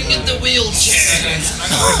 bring in the wheelchair.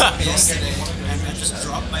 Yesterday, and I just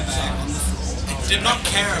dropped my bag on the floor. I did not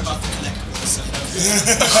care about the collectibles. So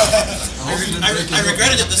I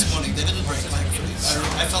regretted it this morning. They didn't break my freeze.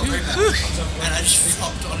 I felt very bad. And I just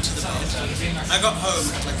flopped onto the bed. I got home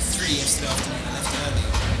at like 3 yesterday afternoon. I left early.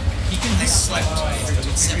 I slept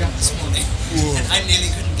until 7 this morning. And I nearly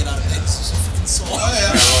couldn't get out of bed. It was so fucking sore. Oh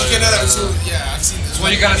yeah. Okay, no, so yeah, I've seen this.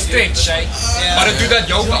 Well, you gotta stink, Shay. Gotta do that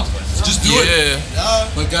yoga. Just do it.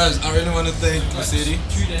 Yeah. But guys, I really want to thank Mercedes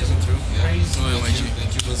for coming through. Yeah. Oh, my G.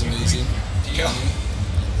 Thank you. It was amazing.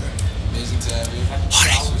 Amazing to have you.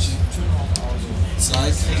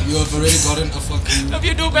 Psych, you have already gotten a fucking Have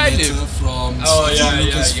you do bad, letter dude? from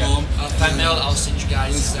Lucas Form. Fanmail, I'll send you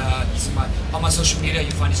guys on my social media.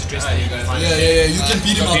 You find his address there. You can find Yeah. You can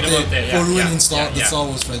beat him up there yeah, for ruining yeah, the Star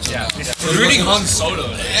Wars franchise. For ruining Han Solo.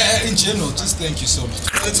 Yeah, in general, just thank you so much.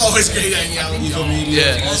 It's always great hanging out with you. Evo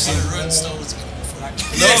Media, Yeah. awesome. Ruined Star Wars again.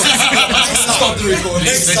 Stop the recording.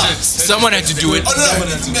 Next time. Someone had to do it. Oh no,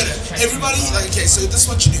 it's better. Everybody, like, okay, so this is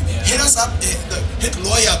what you do. Hit us up, hit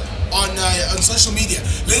Loy up on social media.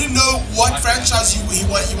 Let him know what franchise he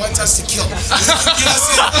wants us to kill. Get us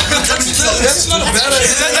in. We'll come and kill it. That's not a bad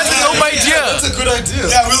idea. That's a dope idea. That's a good idea.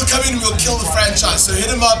 Yeah, we'll come in and we'll kill the franchise. So hit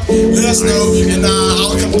him up, let us know, and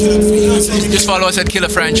I'll come kill it for you. So we Just follow us at Killer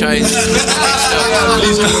Franchise.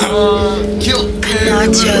 Kill.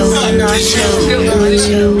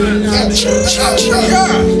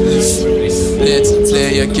 Let's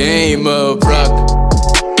play a game of rock,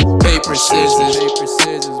 paper, scissors.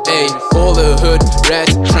 Hey, all the hood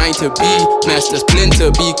rats trying to be Master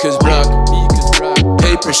Splinter because rock,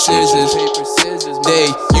 paper, scissors. They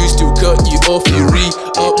used to cut you off, you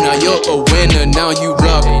re-up. Now you're a winner, now you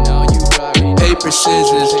rock. Paper,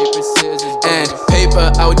 scissors. And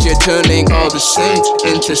paper out, you're turning all the saints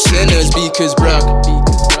into sinners because rock,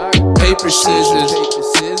 paper, scissors.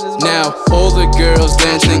 Now all the girls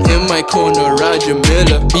dancing in my corner, Roger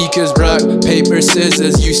Miller. Because rock, paper,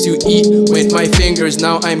 scissors used to eat with my fingers.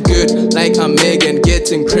 Now I'm good, like I'm Megan,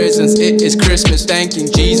 getting presents. It is Christmas,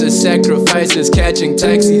 thanking Jesus. Sacrifices, catching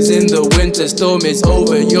taxis in the winter. Storm is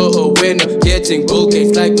over, you're a winner. Getting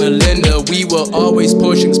bouquets like Melinda. We were always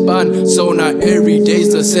pushing spun, so not every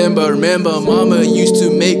day's December. Remember, mama used to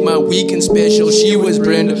make my weekend special. She was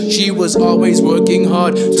Brenda, she was always working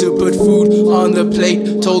hard to put food on the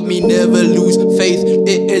plate. Told me never lose faith,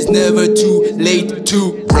 it is never too late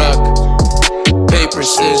to rock. Paper,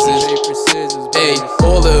 scissors, ayy,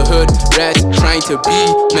 all the hood rats trying to be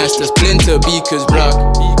Master Splinter because rock.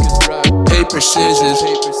 Paper, scissors,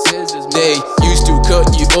 they used to cut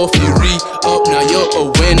you off, you re-up, now you're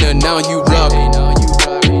a winner, now you rock.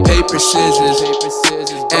 Paper, scissors,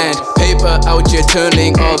 and paper out, you're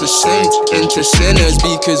turning all the saints into sinners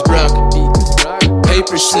because rock.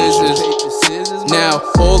 Paper, scissors, now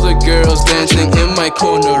all the girls dancing in my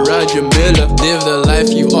corner, Roger Miller. Live the life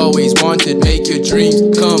you always wanted, make your dreams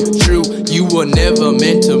come true. You were never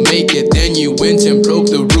meant to make it, then you went and broke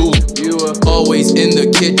the rules. You were always in the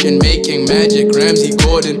kitchen making magic, Ramsey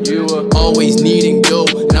Gordon. You were always needing dough,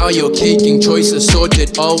 now you're caking, choices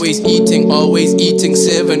sorted. Always eating,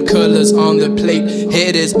 7 colors on the plate.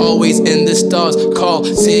 Head is always in the stars, Carl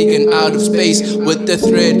Sagan out of space with the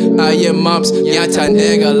thread. I am mops,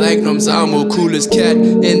 Nyatandega like Nomzamo, coolest cat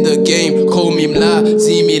in the game. Call me Mla,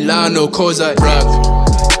 Z Milano, cause I rock.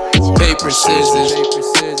 Paper, scissors,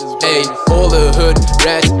 ayy, all the hood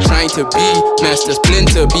rats trying to be Master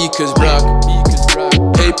Splinter because rock.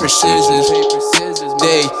 Paper, scissors,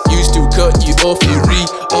 they used to cut you off, you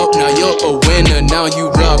re-up, now you're a winner, now you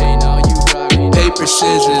rock. Paper,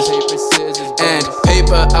 scissors, and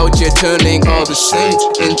paper out, you're turning all the saints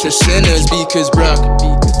into sinners because rock.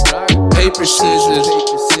 Paper, scissors,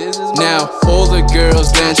 now all the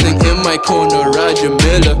girls dancing in my corner, Roger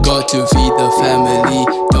Miller. Got to feed the family,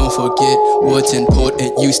 don't forget what's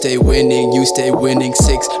important. You stay winning,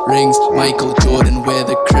 6 rings. Michael Jordan wear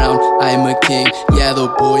the crown, I'm a king. Yeah, the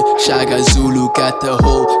boy Shaka Zulu got the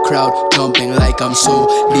whole crowd jumping like I'm so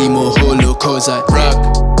Limo Holo cause I rock.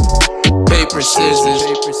 Paper, scissors,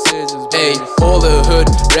 ayy, all the hood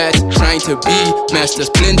rats trying to be Master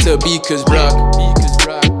Splinter because rock.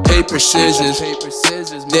 Paper, scissors,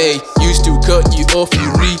 they used to cut you off,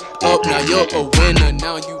 you re-up, now you're a winner,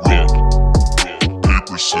 now you rock.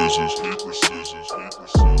 Paper, scissors.